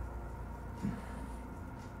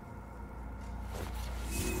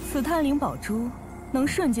此探灵宝珠能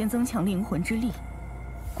瞬间增强灵魂之力，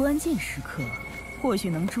关键时刻或许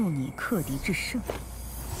能助你克敌制胜。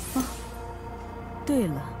啊，对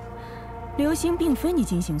了，流星并非你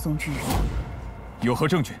金行宗之人。有何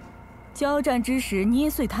证据？交战之时捏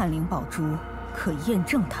碎探灵宝珠，可验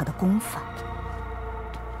证他的功法。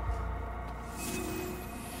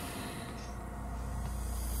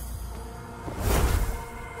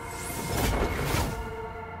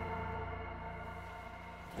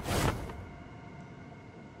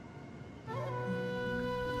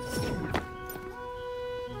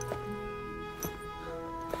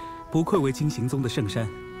不愧为金行宗的圣山，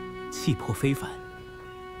气魄非凡。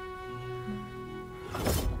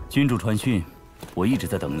君主传讯，我一直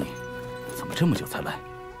在等你，怎么这么久才来？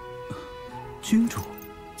君主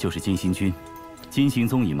就是金行君，金行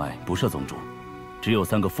宗一脉不设宗主，只有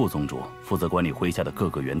3个副宗主负责管理麾下的各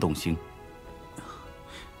个原动星。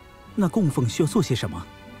那供奉需要做些什么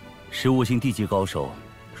？15星地级高手，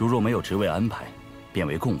如若没有职位安排，便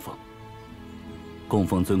为供奉。供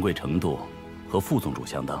奉尊贵程度和副宗主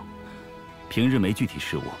相当，平日没具体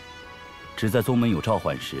事务，只在宗门有召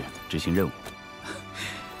唤时执行任务。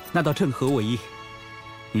那倒正合我意。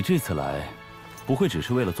你这次来，不会只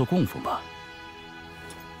是为了做供奉吧？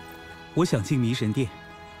我想进迷神殿。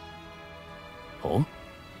哦，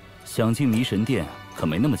想进迷神殿可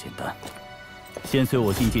没那么简单。先随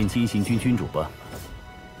我觐见金行军君主吧。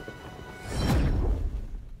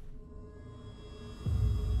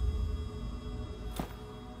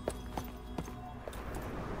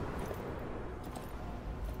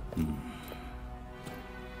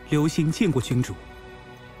流星见过君主。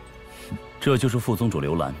这就是副宗主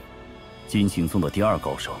刘兰，金行宗的第2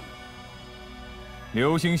高手。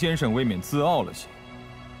流星先生未免自傲了些，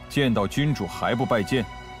见到君主还不拜见。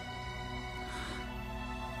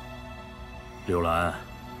刘兰，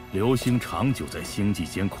流星长久在星际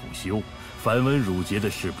间苦修，繁文缛节的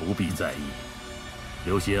事不必在意。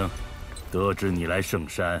流星，得知你来圣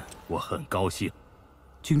山，我很高兴。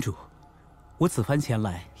君主，我此番前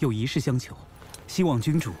来有一事相求，希望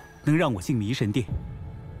君主能让我进迷神殿。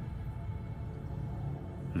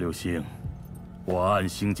流星，我暗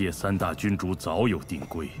星界3大君主早有定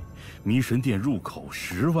规，迷神殿入口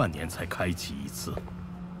10万年才开启一次。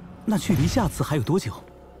那距离下次还有多久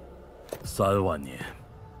？3万年。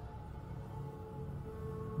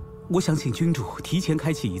我想请君主提前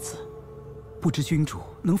开启一次。不知君主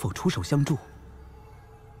能否出手相助？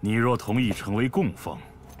你若同意成为供奉，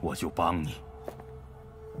我就帮你。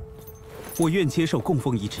我愿接受供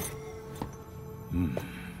奉一职。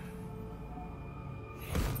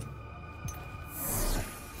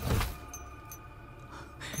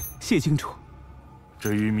谢君主。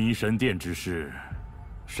至于迷神殿之事，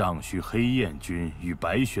尚需黑焰君与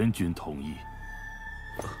白玄君同意。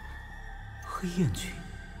黑焰君、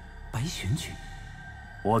白玄君，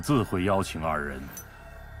我自会邀请二人。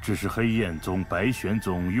只是黑焰宗、白玄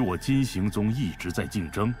宗与我金行宗一直在竞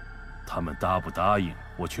争，他们答不答应，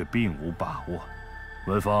我却并无把握。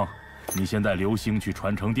文芳，你先带流星去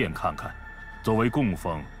传承殿看看。作为供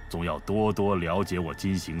奉，总要多多了解我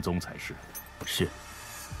金行宗才是。是。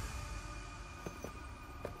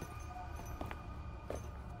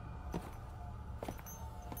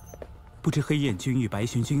不知黑焰君与白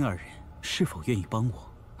玄君二人是否愿意帮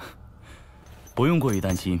我？不用过于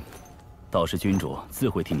担心，到时君主自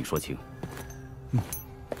会替你说清。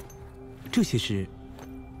这些事，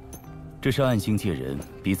这是暗星界人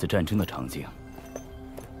彼此战争的场景。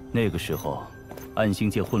那个时候，暗星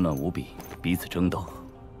界混乱无比，彼此争斗。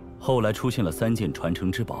后来出现了3件传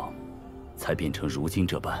承之宝，才变成如今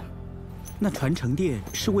这般。那传承殿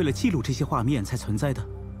是为了记录这些画面才存在的？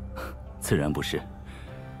自然不是。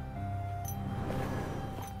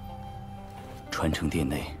传承殿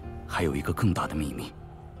内还有一个更大的秘密，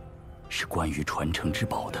是关于传承之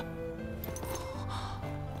宝的。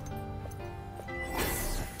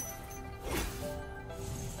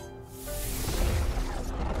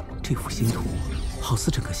这幅星图好似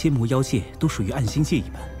整个仙魔妖界都属于暗星界一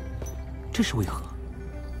般，这是为何？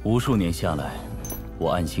无数年下来，我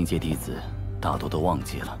暗星界弟子大多都忘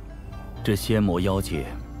记了，这仙魔妖界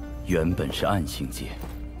原本是暗星界。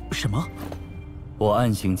什么？我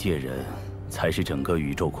暗星界人才是整个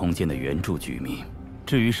宇宙空间的原住居民。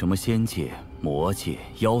至于什么仙界、魔界、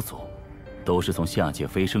妖族，都是从下界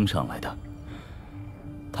飞升上来的。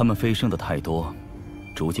他们飞升的太多，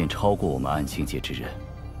逐渐超过我们暗星界之人。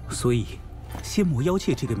所以，仙魔妖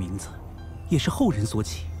界这个名字，也是后人所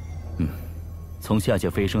起。从下界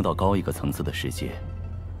飞升到高一个层次的世界，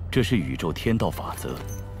这是宇宙天道法则，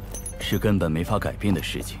是根本没法改变的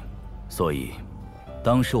事情。所以，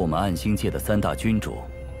当时我们暗星界的3大君主，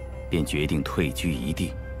便决定退居一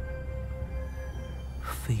地。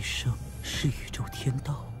飞升是宇宙天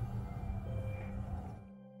道。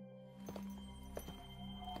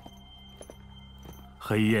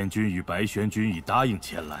黑焰君与白玄君已答应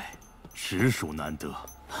前来，实属难得。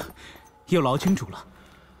有劳君主了。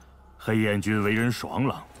黑焰君为人爽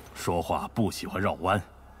朗，说话不喜欢绕弯，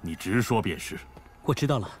你直说便是。我知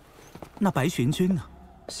道了。那白玄君呢？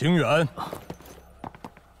星远。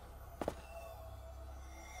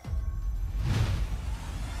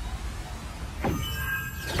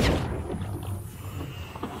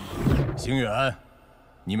星远，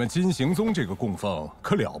你们金行宗这个供奉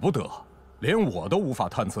可了不得，连我都无法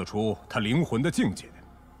探测出他灵魂的境界。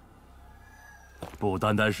不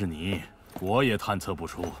单单是你，我也探测不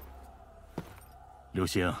出。流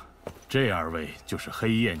星，这2位就是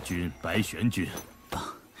黑焰君、白玄君。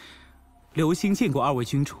流星见过2位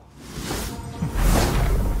君主。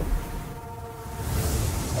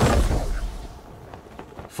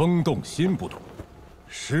风动心不动，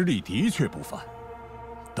实力的确不凡。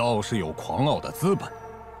倒是有狂傲的资本。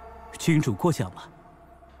君主过奖了。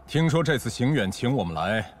听说这次行远请我们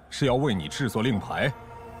来，是要为你制作令牌。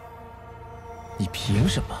你凭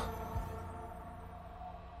什么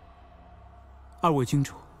？2位君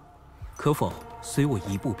主，可否随我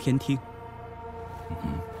一步偏听？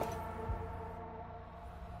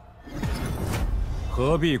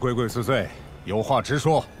何必鬼鬼祟祟？有话直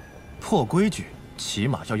说。破规矩，起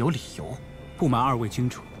码要有理由。不瞒2位君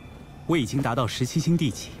主，我已经达到17星地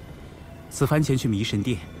级，此番前去迷神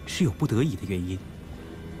殿是有不得已的原因。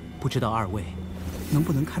不知道2位能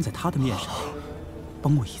不能看在他的面上，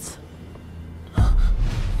帮我一次？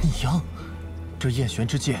逆阳，这燕玄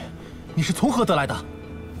之剑，你是从何得来的？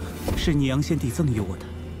是逆阳先帝赠予我的，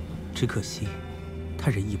只可惜他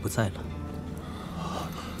人已不在了。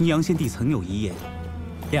逆阳先帝曾有遗言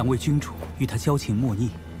，2位君主与他交情莫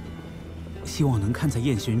逆，希望能看在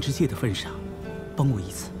燕玄之戒的份上，帮我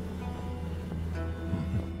一次。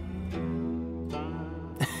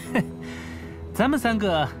咱们3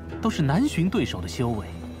个都是难寻对手的修为，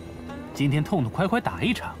今天痛痛快快打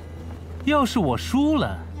一场。要是我输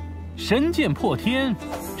了，神剑破天，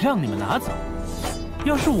让你们拿走；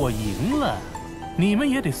要是我赢了，你们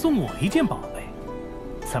也得送我一件宝贝，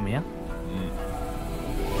怎么样？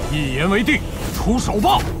一言为定，出手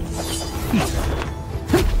吧！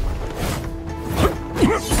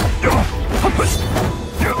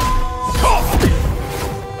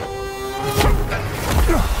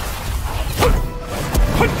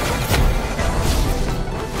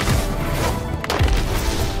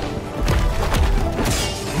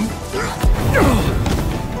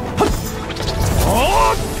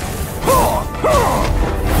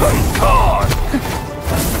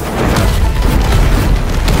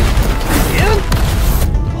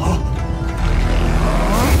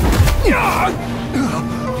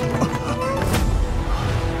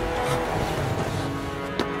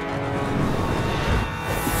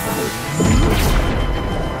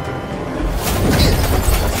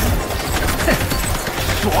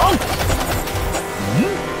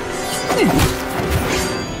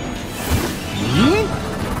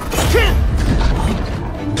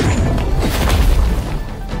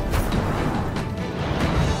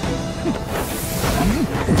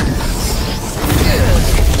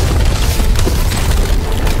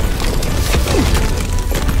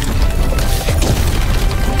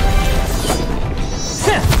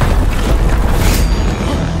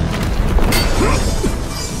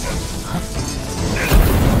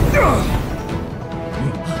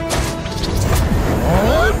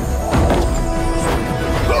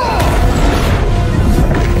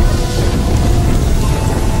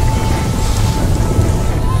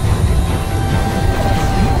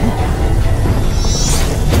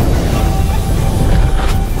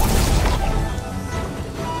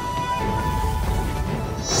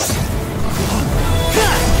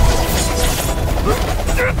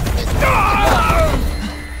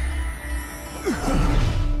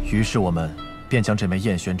于是我们便将这枚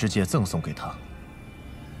燕玄之戒赠送给他。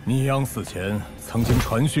逆央死前曾经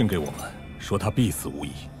传讯给我们，说他必死无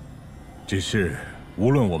疑。只是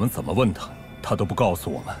无论我们怎么问他，他都不告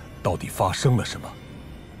诉我们到底发生了什么。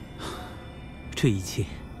这一切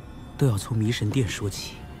都要从迷神殿说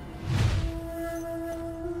起。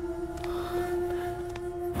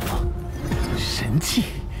神器。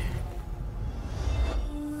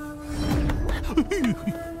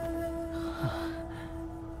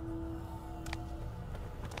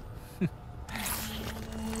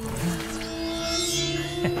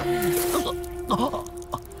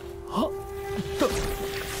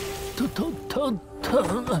疼！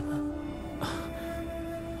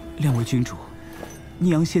两位君主，逆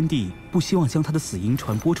阳先帝不希望将他的死因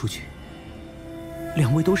传播出去。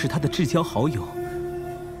两位都是他的至交好友。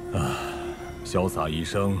潇洒一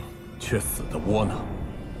生，却死得窝囊，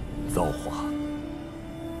造化。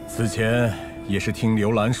此前也是听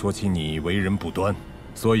刘兰说起你为人不端，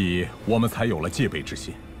所以我们才有了戒备之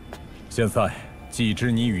心。现在既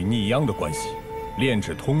知你与逆央的关系，炼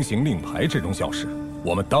制通行令牌这种小事，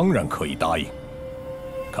我们当然可以答应。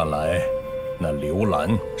看来，那刘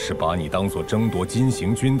兰是把你当作争夺金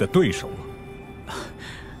行军的对手了。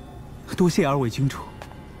多谢二位君主。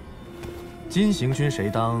金行军谁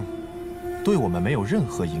当，对我们没有任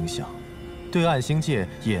何影响，对暗星界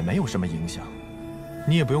也没有什么影响。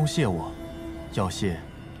你也不用谢我，要谢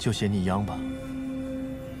就谢逆央吧。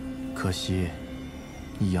可惜，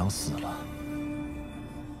逆央死了。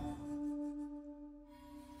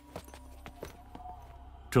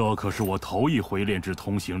这可是我头一回炼制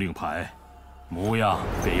通行令牌，模样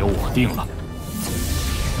便由我定了。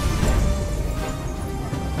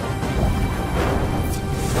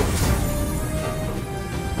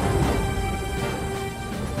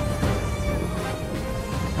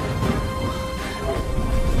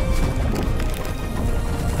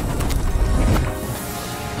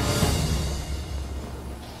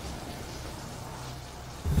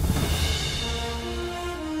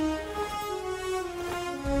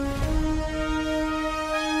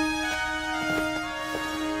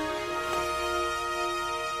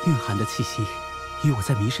蕴含的气息，与我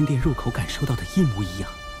在迷神殿入口感受到的一模一样。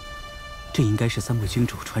这应该是三位君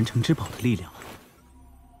主传承之宝的力量了。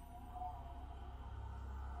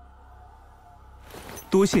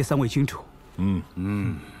多谢三位君主。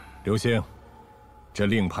刘星，这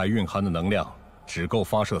令牌蕴含的能量只够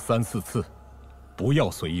发射3、4次，不要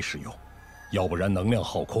随意使用，要不然能量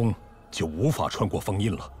耗空，就无法穿过封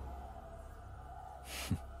印了。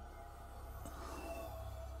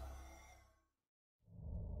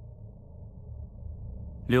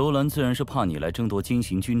刘兰自然是怕你来争夺金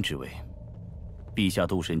行军之位。陛下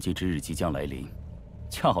斗神节之日即将来临，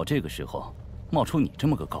恰好这个时候冒出你这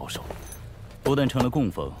么个高手，不但成了供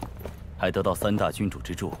奉，还得到3大君主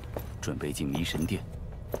之助，准备进迷神殿。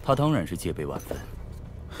他当然是戒备万分。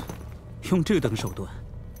用这等手段，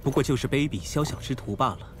不过就是卑鄙宵小之徒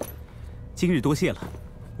罢了。今日多谢了，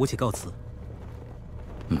我且告辞。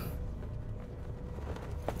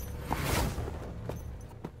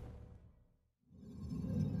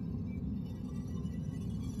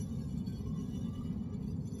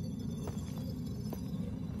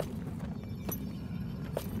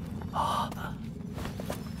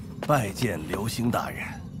拜见流星大人，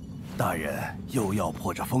大人又要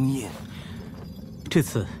破这封印。这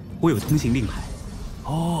次我有通行令牌。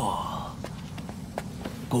哦，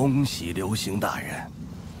恭喜流星大人。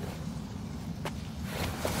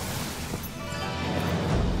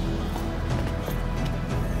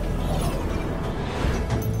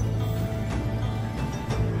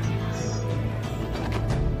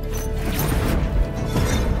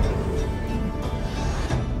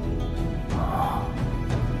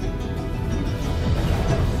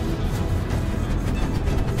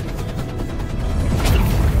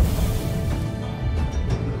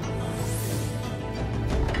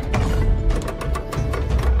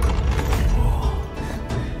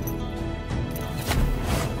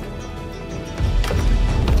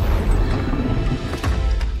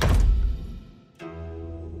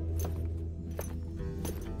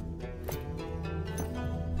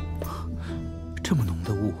这么浓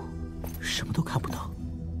的雾，什么都看不到。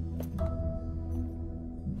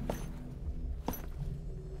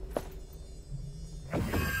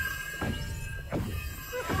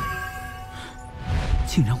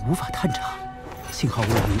竟然无法探查，幸好我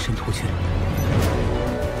有灵神脱圈。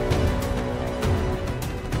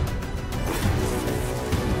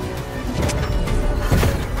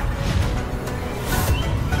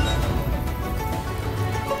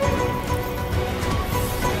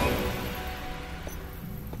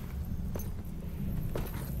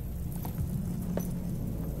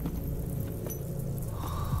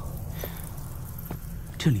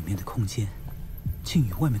这里面的空间，竟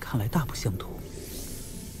与外面看来大不相同。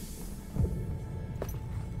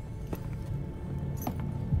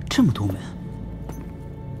这么多门，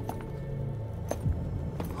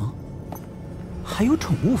啊，还有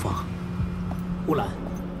宠物房。乌兰，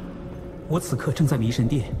我此刻正在迷神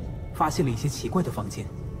殿，发现了一些奇怪的房间。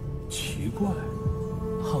奇怪，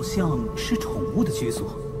好像是宠物的居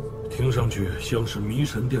所。听上去像是迷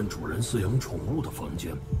神殿主人饲养宠物的房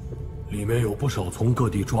间，里面有不少从各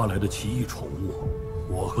地抓来的奇异宠物。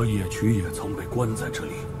我和野菊也曾被关在这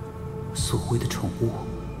里。所谓的宠物，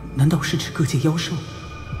难道是指各界妖兽？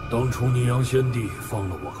当初逆阳先帝放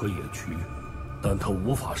了我和野菊，但他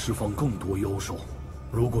无法释放更多妖兽。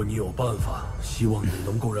如果你有办法，希望你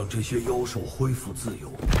能够让这些妖兽恢复自由。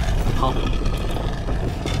好。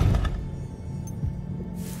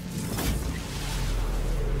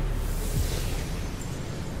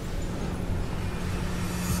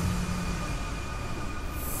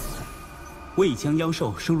我已将妖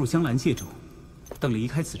兽收入江兰界中，等离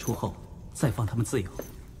开此处后，再放他们自由。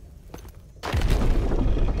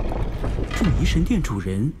这迷神殿主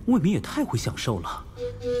人未免也太会享受了。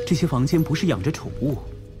这些房间不是养着宠物，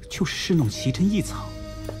就是侍弄奇珍异草，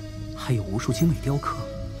还有无数精美雕刻。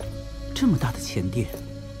这么大的前殿，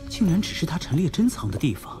竟然只是他陈列珍藏的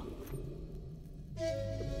地方。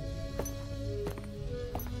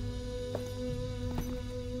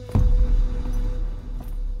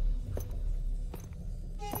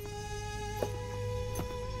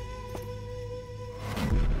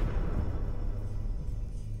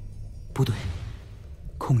不对，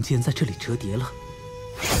空间在这里折叠了。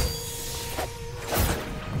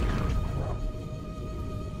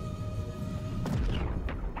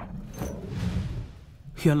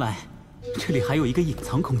原来这里还有一个隐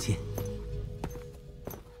藏空间。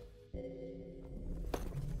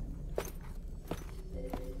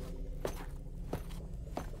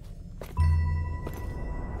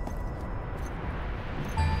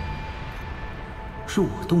入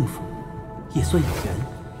我洞府，也算有缘。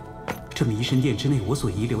这迷神殿之内我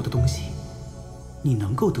所遗留的东西，你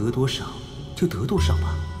能够得多少就得多少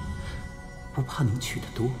吧。不怕你取得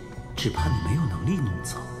多，只怕你没有能力弄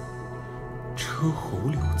走。车侯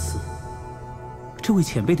留字，这位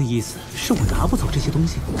前辈的意思是我拿不走这些东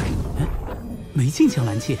西。哎，没进江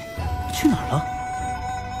兰界，去哪儿了？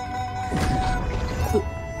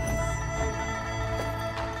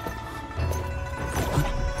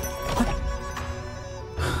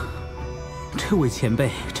这位前辈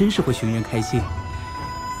真是会寻人开心，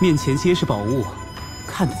面前皆是宝物，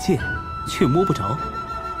看得见却摸不着。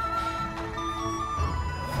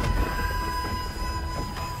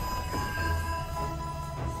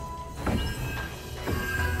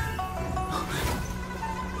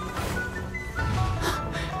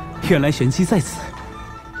原来玄机在此。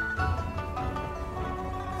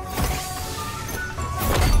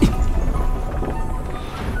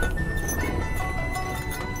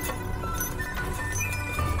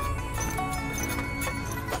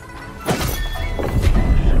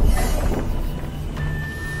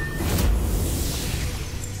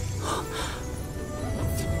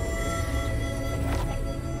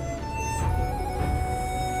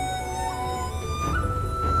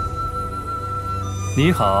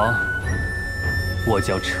你好，我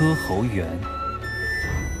叫车侯元。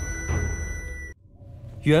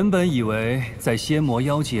原本以为在仙魔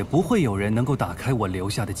妖界不会有人能够打开我留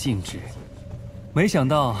下的禁制，没想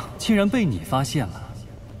到竟然被你发现了，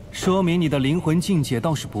说明你的灵魂境界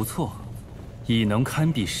倒是不错，已能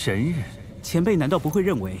堪比神人。前辈难道不会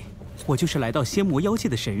认为我就是来到仙魔妖界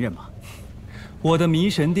的神人吗？我的迷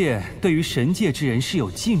神殿对于神界之人是有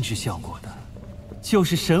禁制效果的，就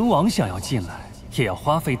是神王想要进来，也要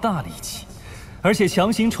花费大力气，而且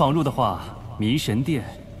强行闯入的话，迷神殿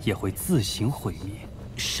也会自行毁灭。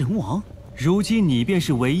神王，如今你便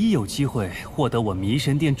是唯一有机会获得我迷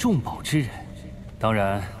神殿重宝之人。当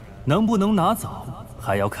然，能不能拿走，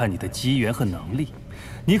还要看你的机缘和能力。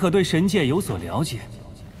你可对神界有所了解？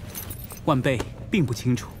晚辈并不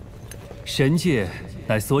清楚。神界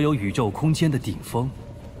乃所有宇宙空间的顶峰，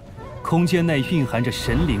空间内蕴含着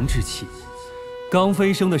神灵之气。刚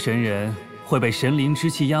飞升的神人会被神灵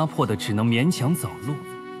之气压迫的，只能勉强走路。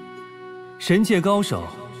神界高手，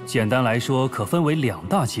简单来说可分为2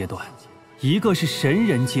大阶段，一个是神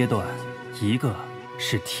人阶段，一个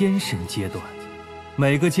是天神阶段。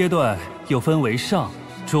每个阶段又分为上、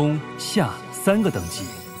中、下3个等级。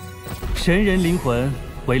神人灵魂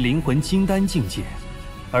为灵魂金丹境界，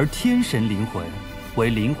而天神灵魂为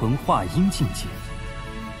灵魂化阴境界。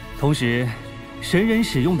同时，神人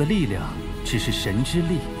使用的力量只是神之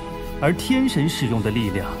力，而天神使用的力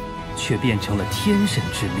量却变成了天神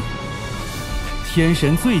之力。天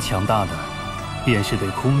神最强大的，便是对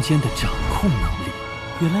空间的掌控能力。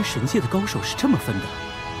原来神界的高手是这么分的，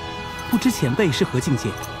不知前辈是何境界？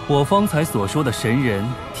我方才所说的神人、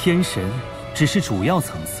天神，只是主要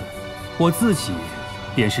层次，我自己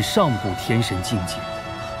便是上部天神境界。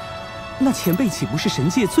那前辈岂不是神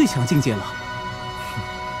界最强境界了？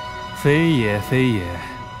非也，非也。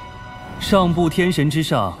上部天神之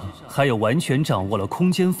上，还有完全掌握了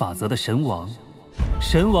空间法则的神王。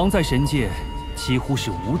神王在神界几乎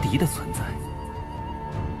是无敌的存在。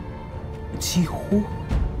几乎？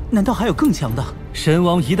难道还有更强的？神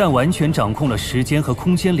王一旦完全掌控了时间和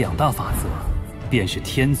空间两大法则，便是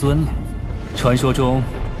天尊了。传说中，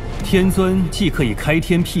天尊既可以开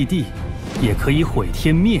天辟地，也可以毁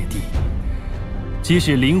天灭地。即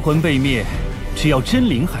使灵魂被灭，只要真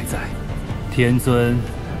灵还在，天尊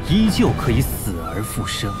依旧可以死而复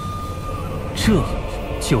生。这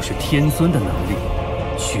就是天尊的能力，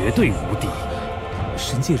绝对无敌。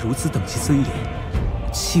神界如此等级森严，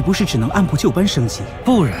岂不是只能按部就班升级？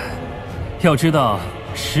不然，要知道，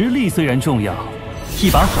实力虽然重要，一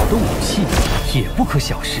把好的武器也不可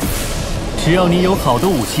小视。只要你有好的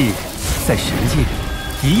武器，在神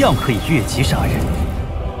界一样可以越级杀人。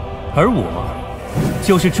而我，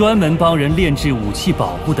就是专门帮人炼制武器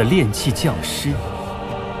宝物的炼器匠师。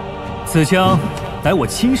此枪乃我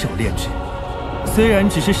亲手炼制，虽然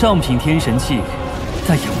只是上品天神器，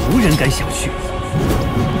但也无人敢小觑。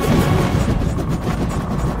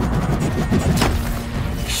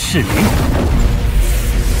是灵。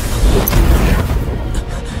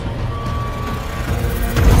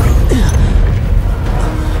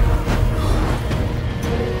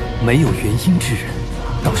没有原因之人，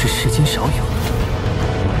倒是世间少有。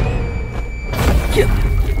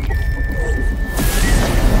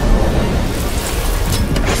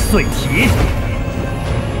碎体。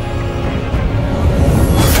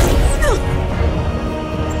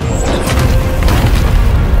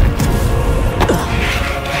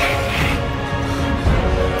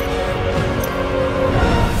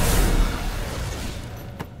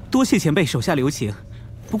多谢前辈手下留情，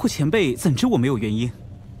不过前辈怎知我没有原因？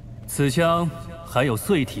此枪还有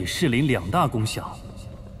碎体噬灵两大功效，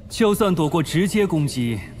就算躲过直接攻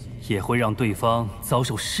击，也会让对方遭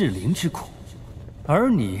受噬灵之苦，而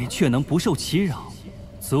你却能不受其扰，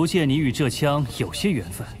足见你与这枪有些缘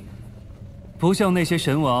分。不像那些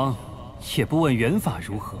神王，也不问缘法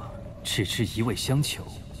如何，只知一味相求。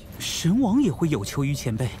神王也会有求于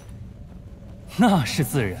前辈？那是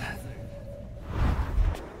自然。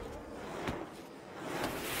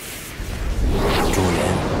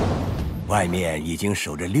外面已经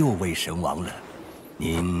守着6位神王了，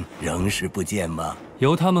您仍是不见吗？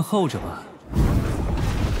由他们候着吧。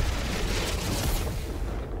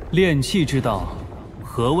炼器之道，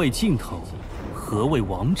何谓尽头？何谓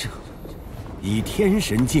王者？以天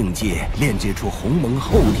神境界炼制出鸿蒙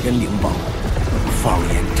后天灵宝，放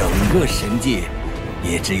眼整个神界，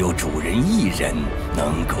也只有主人一人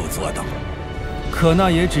能够做到。可那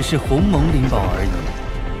也只是鸿蒙灵宝而已。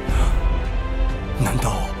难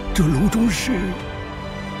道？这炉中是，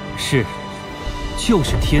就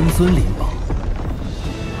是天尊灵宝。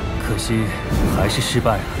可惜还是失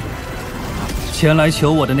败了。前来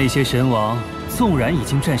求我的那些神王，纵然已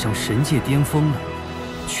经站上神界巅峰了，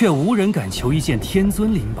却无人敢求一件天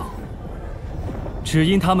尊灵宝。只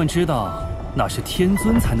因他们知道那是天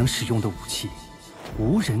尊才能使用的武器，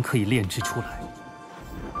无人可以炼制出来。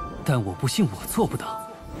但我不信我做不到。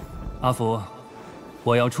阿福，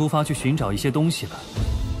我要出发去寻找一些东西了。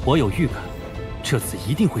我有预感，这次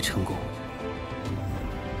一定会成功。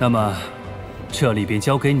那么，这里便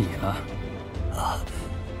交给你了。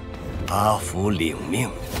阿福领命。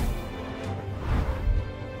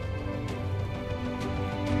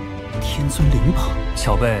天尊灵宝，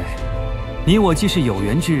小贝，你我既是有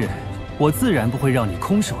缘之人，我自然不会让你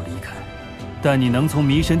空手离开。但你能从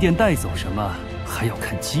迷神殿带走什么，还要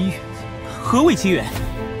看机缘。何谓机缘？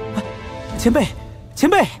前辈，前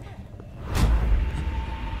辈！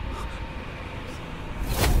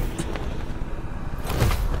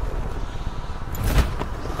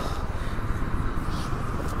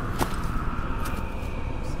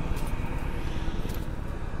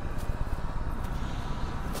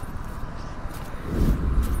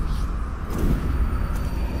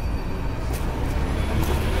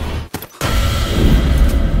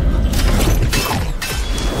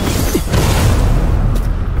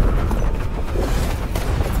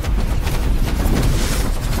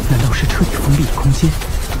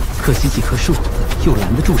可惜几棵树又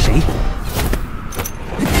拦得住谁？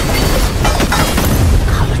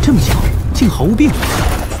砍了这么久，竟毫无变化。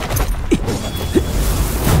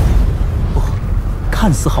不，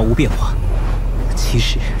看似毫无变化，其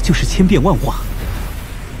实就是千变万化。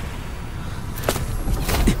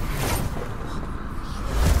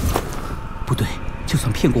不对，就算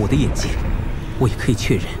骗过我的眼睛，我也可以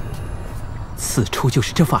确认，此处就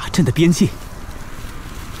是这法阵的边界。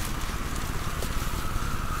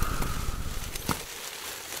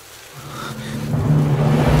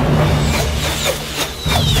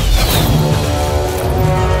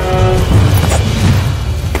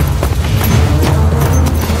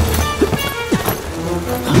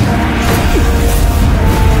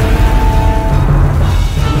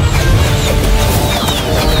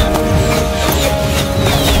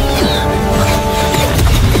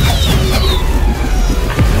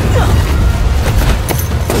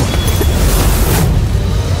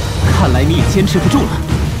坚持不住了。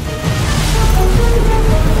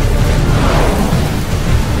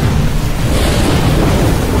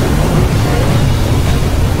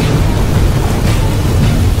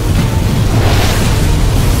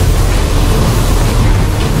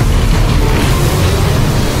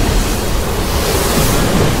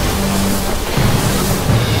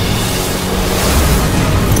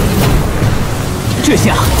这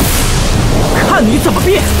下，看你怎么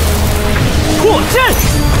变！破阵！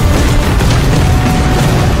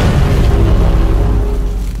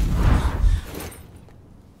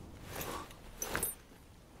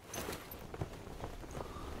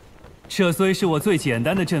这虽是我最简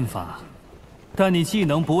单的阵法，但你既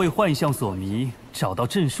能不为幻象所迷，找到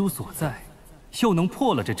阵书所在，又能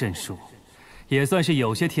破了这阵书，也算是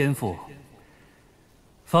有些天赋。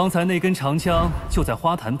方才那根长枪就在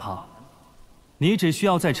花坛旁，你只需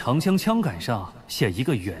要在长枪枪杆上写一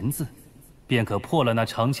个“圆”字，便可破了那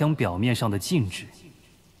长枪表面上的禁制。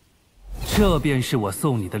这便是我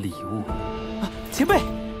送你的礼物。前辈。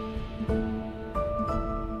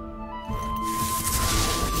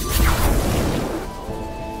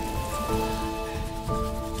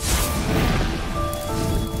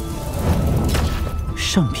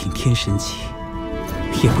上品天神旗，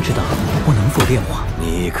也不知道我能否炼化。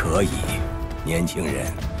你可以，年轻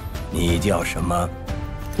人，你叫什么？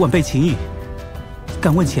晚辈秦羽，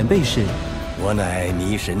敢问前辈是？我乃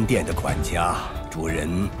迷神殿的管家，主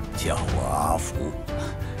人叫我阿福。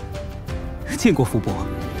见过福伯。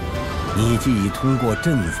你既已通过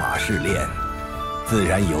阵法试炼，自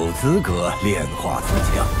然有资格炼化此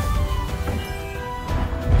枪。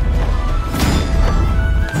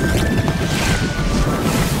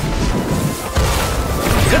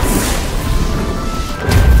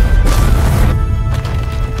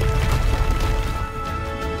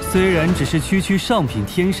虽然只是区上品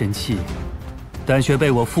天神器，但却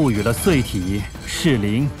被我赋予了碎体、噬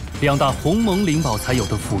灵两大鸿蒙灵宝才有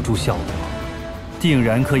的辅助效果，定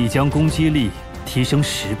然可以将攻击力提升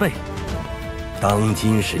10倍。当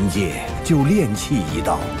今神界就炼器一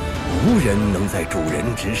道，无人能在主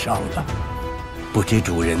人之上了。不知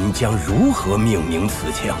主人将如何命名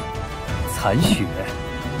此枪？残血。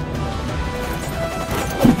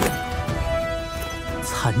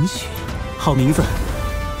残血，好名字。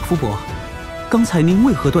福伯，刚才您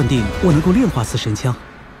为何断定我能够炼化此神枪？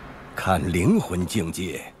看灵魂境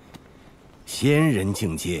界，仙人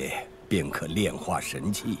境界便可炼化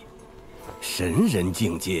神器，神人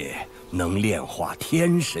境界能炼化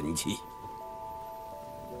天神器。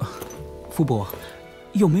福伯，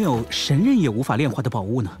有没有神人也无法炼化的宝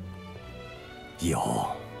物呢？有，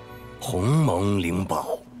鸿蒙灵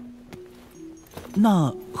宝。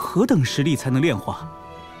那何等实力才能炼化？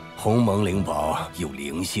鸿蒙灵宝有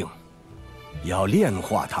灵性，要炼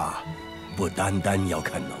化它，不单单要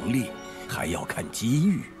看能力，还要看机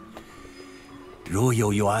遇。如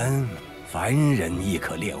有缘，凡人亦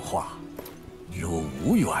可炼化；如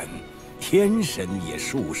无缘，天神也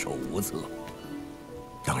束手无策。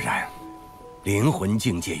当然，灵魂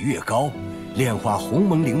境界越高，炼化鸿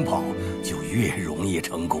蒙灵宝就越容易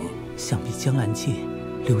成功。想必江兰界、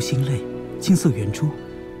流星泪、金色圆珠，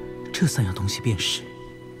这3样东西便是。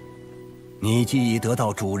你既已得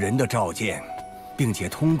到主人的召见，并且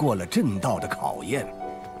通过了阵道的考验，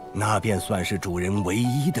那便算是主人唯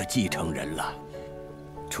一的继承人了。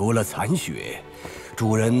除了残血，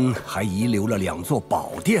主人还遗留了2座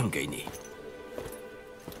宝殿给你。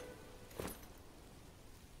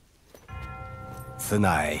此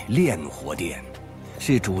乃炼火殿，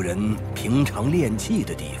是主人平常炼器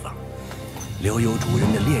的地方，留有主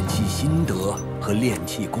人的炼器心得和炼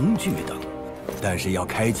器工具等。但是要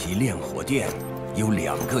开启炼火殿，有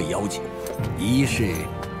2个要求：一是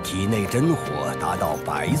体内真火达到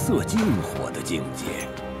白色净火的境界。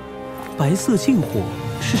白色净火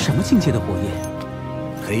是什么境界的火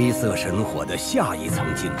焰？黑色神火的下一层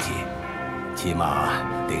境界，起码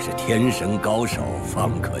得是天神高手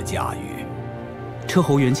方可驾驭。车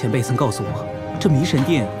侯元前辈曾告诉我，这迷神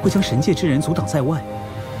殿会将神界之人阻挡在外。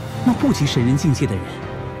那不及神人境界的人，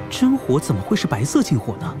真火怎么会是白色禁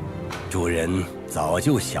火呢？主人早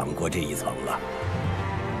就想过这一层了。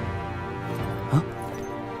啊，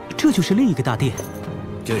这就是另一个大殿。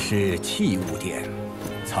这是器物殿，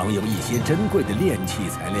藏有一些珍贵的炼器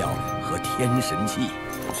材料和天神器。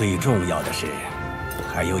最重要的是，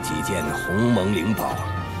还有几件鸿蒙灵宝，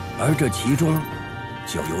而这其中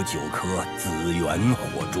就有9颗紫元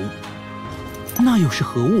火珠。那又是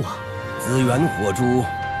何物啊？紫元火珠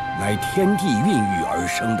乃天地孕育而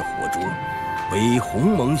生的火珠，为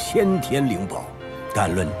鸿蒙先天灵宝，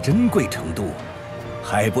但论珍贵程度，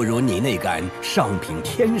还不如你那杆上品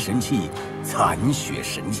天神器残血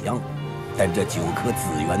神枪。但这9颗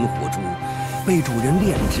紫元火珠被主人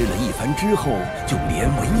炼制了一番之后，就连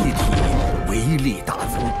为一体，威力大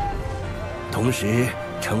增，同时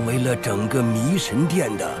成为了整个迷神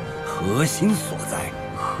殿的核心所在。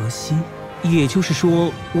核心？也就是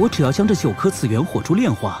说，我只要将这9颗紫元火珠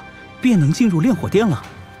炼化，便能进入炼火殿了。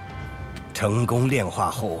成功炼化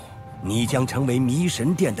后，你将成为迷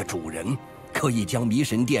神殿的主人，可以将迷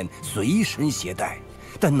神殿随身携带。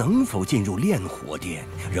但能否进入炼火殿，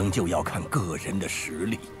仍旧要看个人的实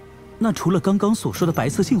力。那除了刚刚所说的白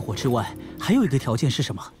色禁火之外，还有一个条件是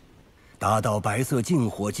什么？达到白色禁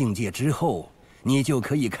火境界之后，你就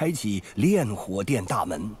可以开启炼火殿大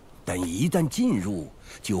门。但一旦进入，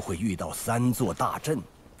就会遇到3座大阵，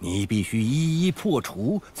你必须一一破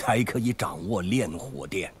除，才可以掌握炼火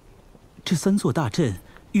殿。这3座大阵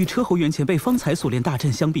与车侯元前辈方才所炼大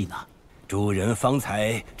阵相比呢？主人方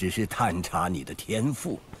才只是探查你的天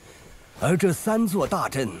赋，而这3座大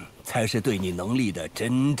阵才是对你能力的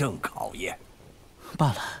真正考验。罢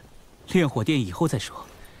了，炼火殿以后再说，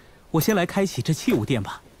我先来开启这器物殿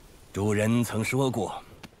吧。主人曾说过，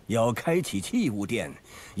要开启器物殿，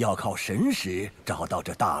要靠神识找到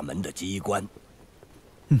这大门的机关。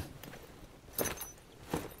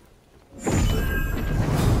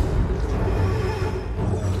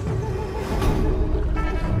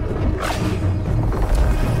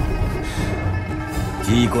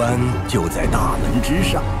机关就在大门之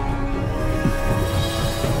上。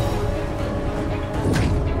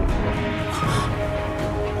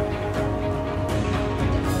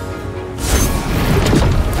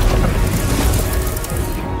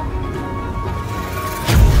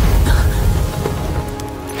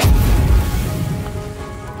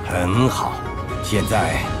很好，现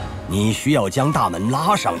在你需要将大门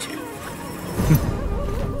拉上去。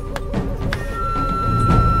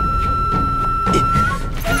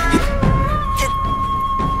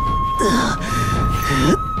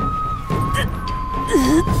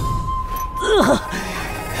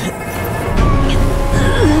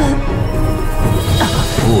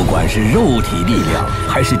不管是肉体力量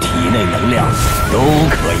还是体内能量，都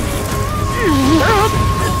可以。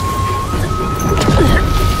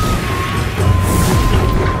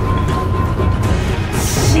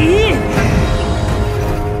起！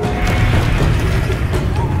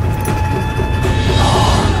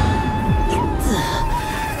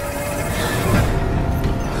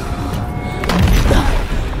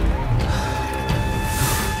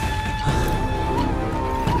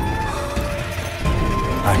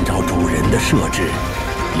按照主人的设置，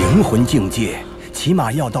灵魂境界起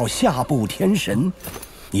码要到下部天神，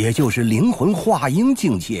也就是灵魂化婴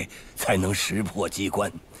境界，才能识破机关。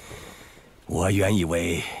我原以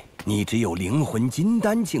为你只有灵魂金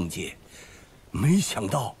丹境界，没想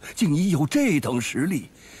到竟已有这等实力，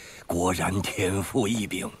果然天赋异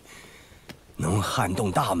禀。能撼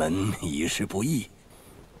动大门已是不易，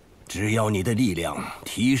只要你的力量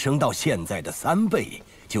提升到现在的3倍，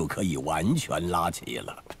就可以完全拉起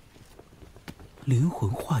了。灵魂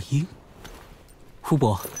化婴，福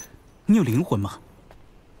伯，你有灵魂吗？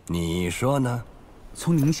你说呢？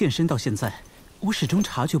从您现身到现在，我始终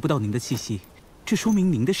察觉不到您的气息，这说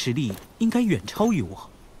明您的实力应该远超于我。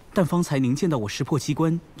但方才您见到我识破机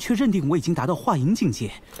关，却认定我已经达到化婴境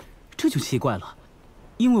界，这就奇怪了。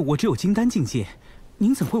因为我只有金丹境界，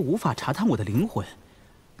您怎会无法查探我的灵魂？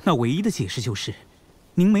那唯一的解释就是，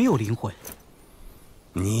您没有灵魂。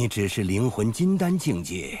你只是灵魂金丹境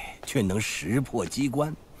界，却能识破机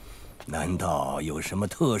关，难道有什么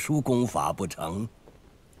特殊功法不成？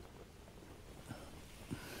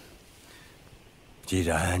既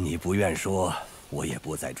然你不愿说，我也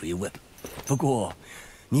不再追问。不过，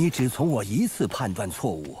你只从我一次判断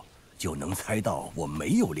错误，就能猜到我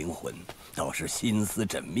没有灵魂，倒是心思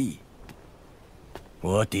缜密。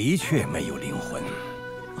我的确没有灵魂。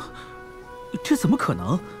这怎么可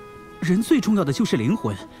能？人最重要的就是灵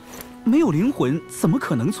魂，没有灵魂怎么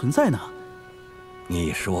可能存在呢？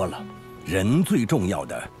你说了，人最重要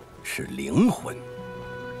的是灵魂。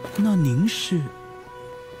那您是？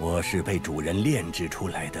我是被主人炼制出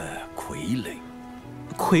来的傀儡。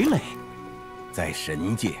傀儡？在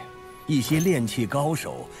神界，一些炼器高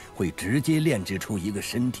手会直接炼制出一个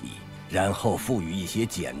身体，然后赋予一些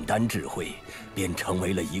简单智慧，便成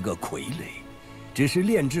为了一个傀儡。只是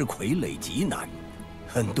炼制傀儡极难，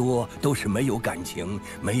很多都是没有感情、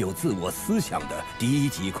没有自我思想的低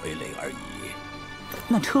级傀儡而已。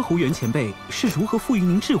那车侯元前辈是如何赋予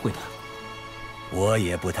您智慧的？我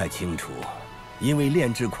也不太清楚，因为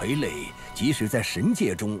炼制傀儡，即使在神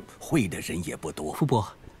界中，会的人也不多。傅伯，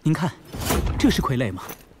您看，这是傀儡吗？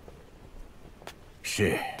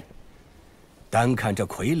是。单看这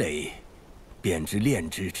傀儡，便知炼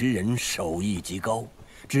制之人手艺极高。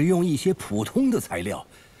只用一些普通的材料，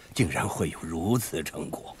竟然会有如此成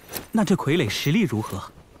果。那这傀儡实力如何？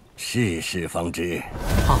试试方知。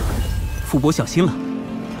好，傅伯小心了。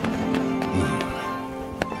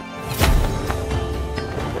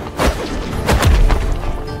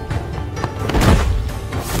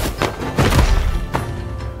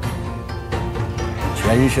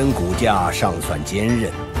全身骨架尚算坚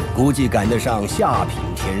韧，估计赶得上下品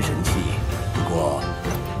天神器。不过，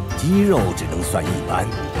肌肉只能算一般，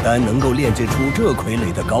但能够炼制出这傀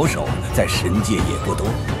儡的高手，在神界也不多。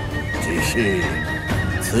只是，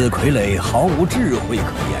此傀儡毫无智慧可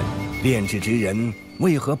言，炼制之人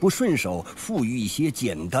为何不顺手赋予一些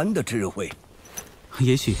简单的智慧？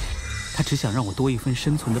也许，他只想让我多一份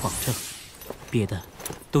生存的保证，别的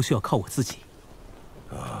都需要靠我自己。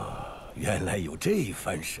原来有这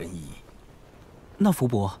番深意。那福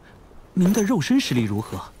伯，您的肉身实力如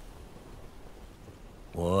何？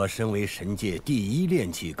我身为神界第一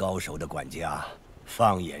炼器高手的管家，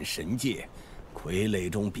放眼神界，傀儡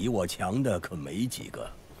中比我强的可没几个。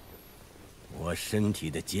我身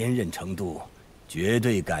体的坚韧程度，绝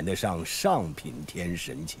对赶得上上品天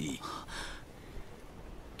神器。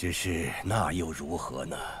只是那又如何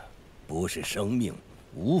呢？不是生命，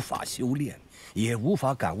无法修炼，也无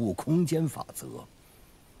法感悟空间法则。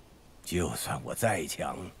就算我再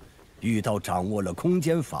强，遇到掌握了空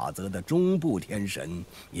间法则的中部天神，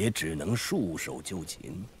也只能束手就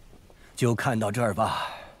擒。就看到这儿吧，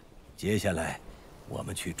接下来我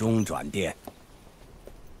们去中转殿。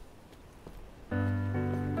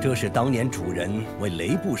这是当年主人为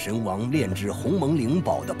雷部神王炼制鸿蒙灵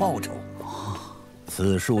宝的报酬。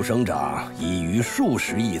此树生长已于数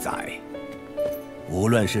十亿载，无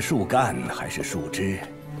论是树干还是树枝，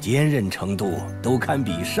坚韧程度都堪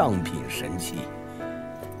比上品神器。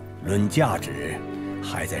论价值，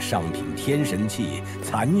还在上品天神器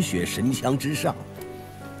残血神枪之上。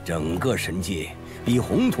整个神界比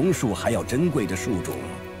红桐树还要珍贵的树种，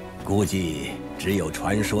估计只有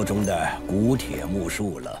传说中的古铁木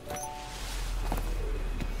树了。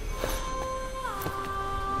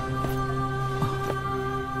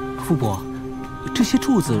傅伯，这些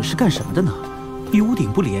柱子是干什么的呢？与屋顶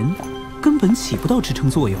不连，根本起不到支撑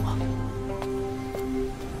作用啊！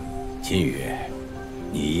秦羽，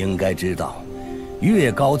你应该知道，越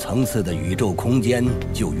高层次的宇宙空间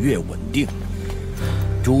就越稳定。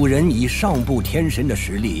主人以上部天神的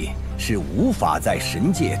实力是无法在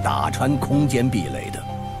神界打穿空间壁垒的，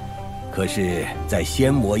可是，在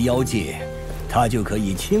仙魔妖界，他就可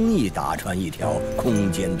以轻易打穿一条空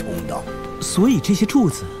间通道。所以这些柱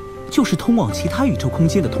子就是通往其他宇宙空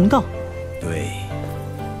间的通道。对。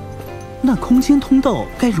那空间通道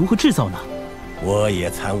该如何制造呢？我也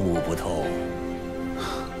参悟不透。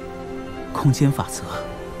空间法则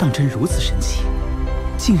当真如此神奇，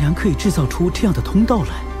竟然可以制造出这样的通道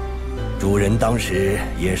来。主人当时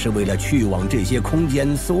也是为了去往这些空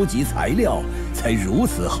间搜集材料，才如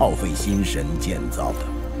此耗费心神建造的。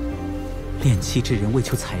炼器之人为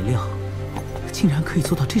求材料，竟然可以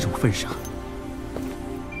做到这种份上。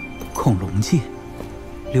恐龙界，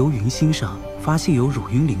流云星上发现有乳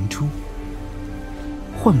晕灵珠；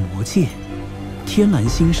幻魔界，天蓝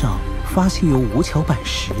星上发现有无桥板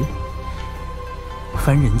石；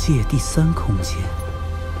凡人界第3空间，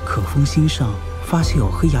可风星上发现有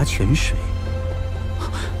黑牙泉水。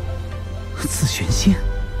紫玄仙。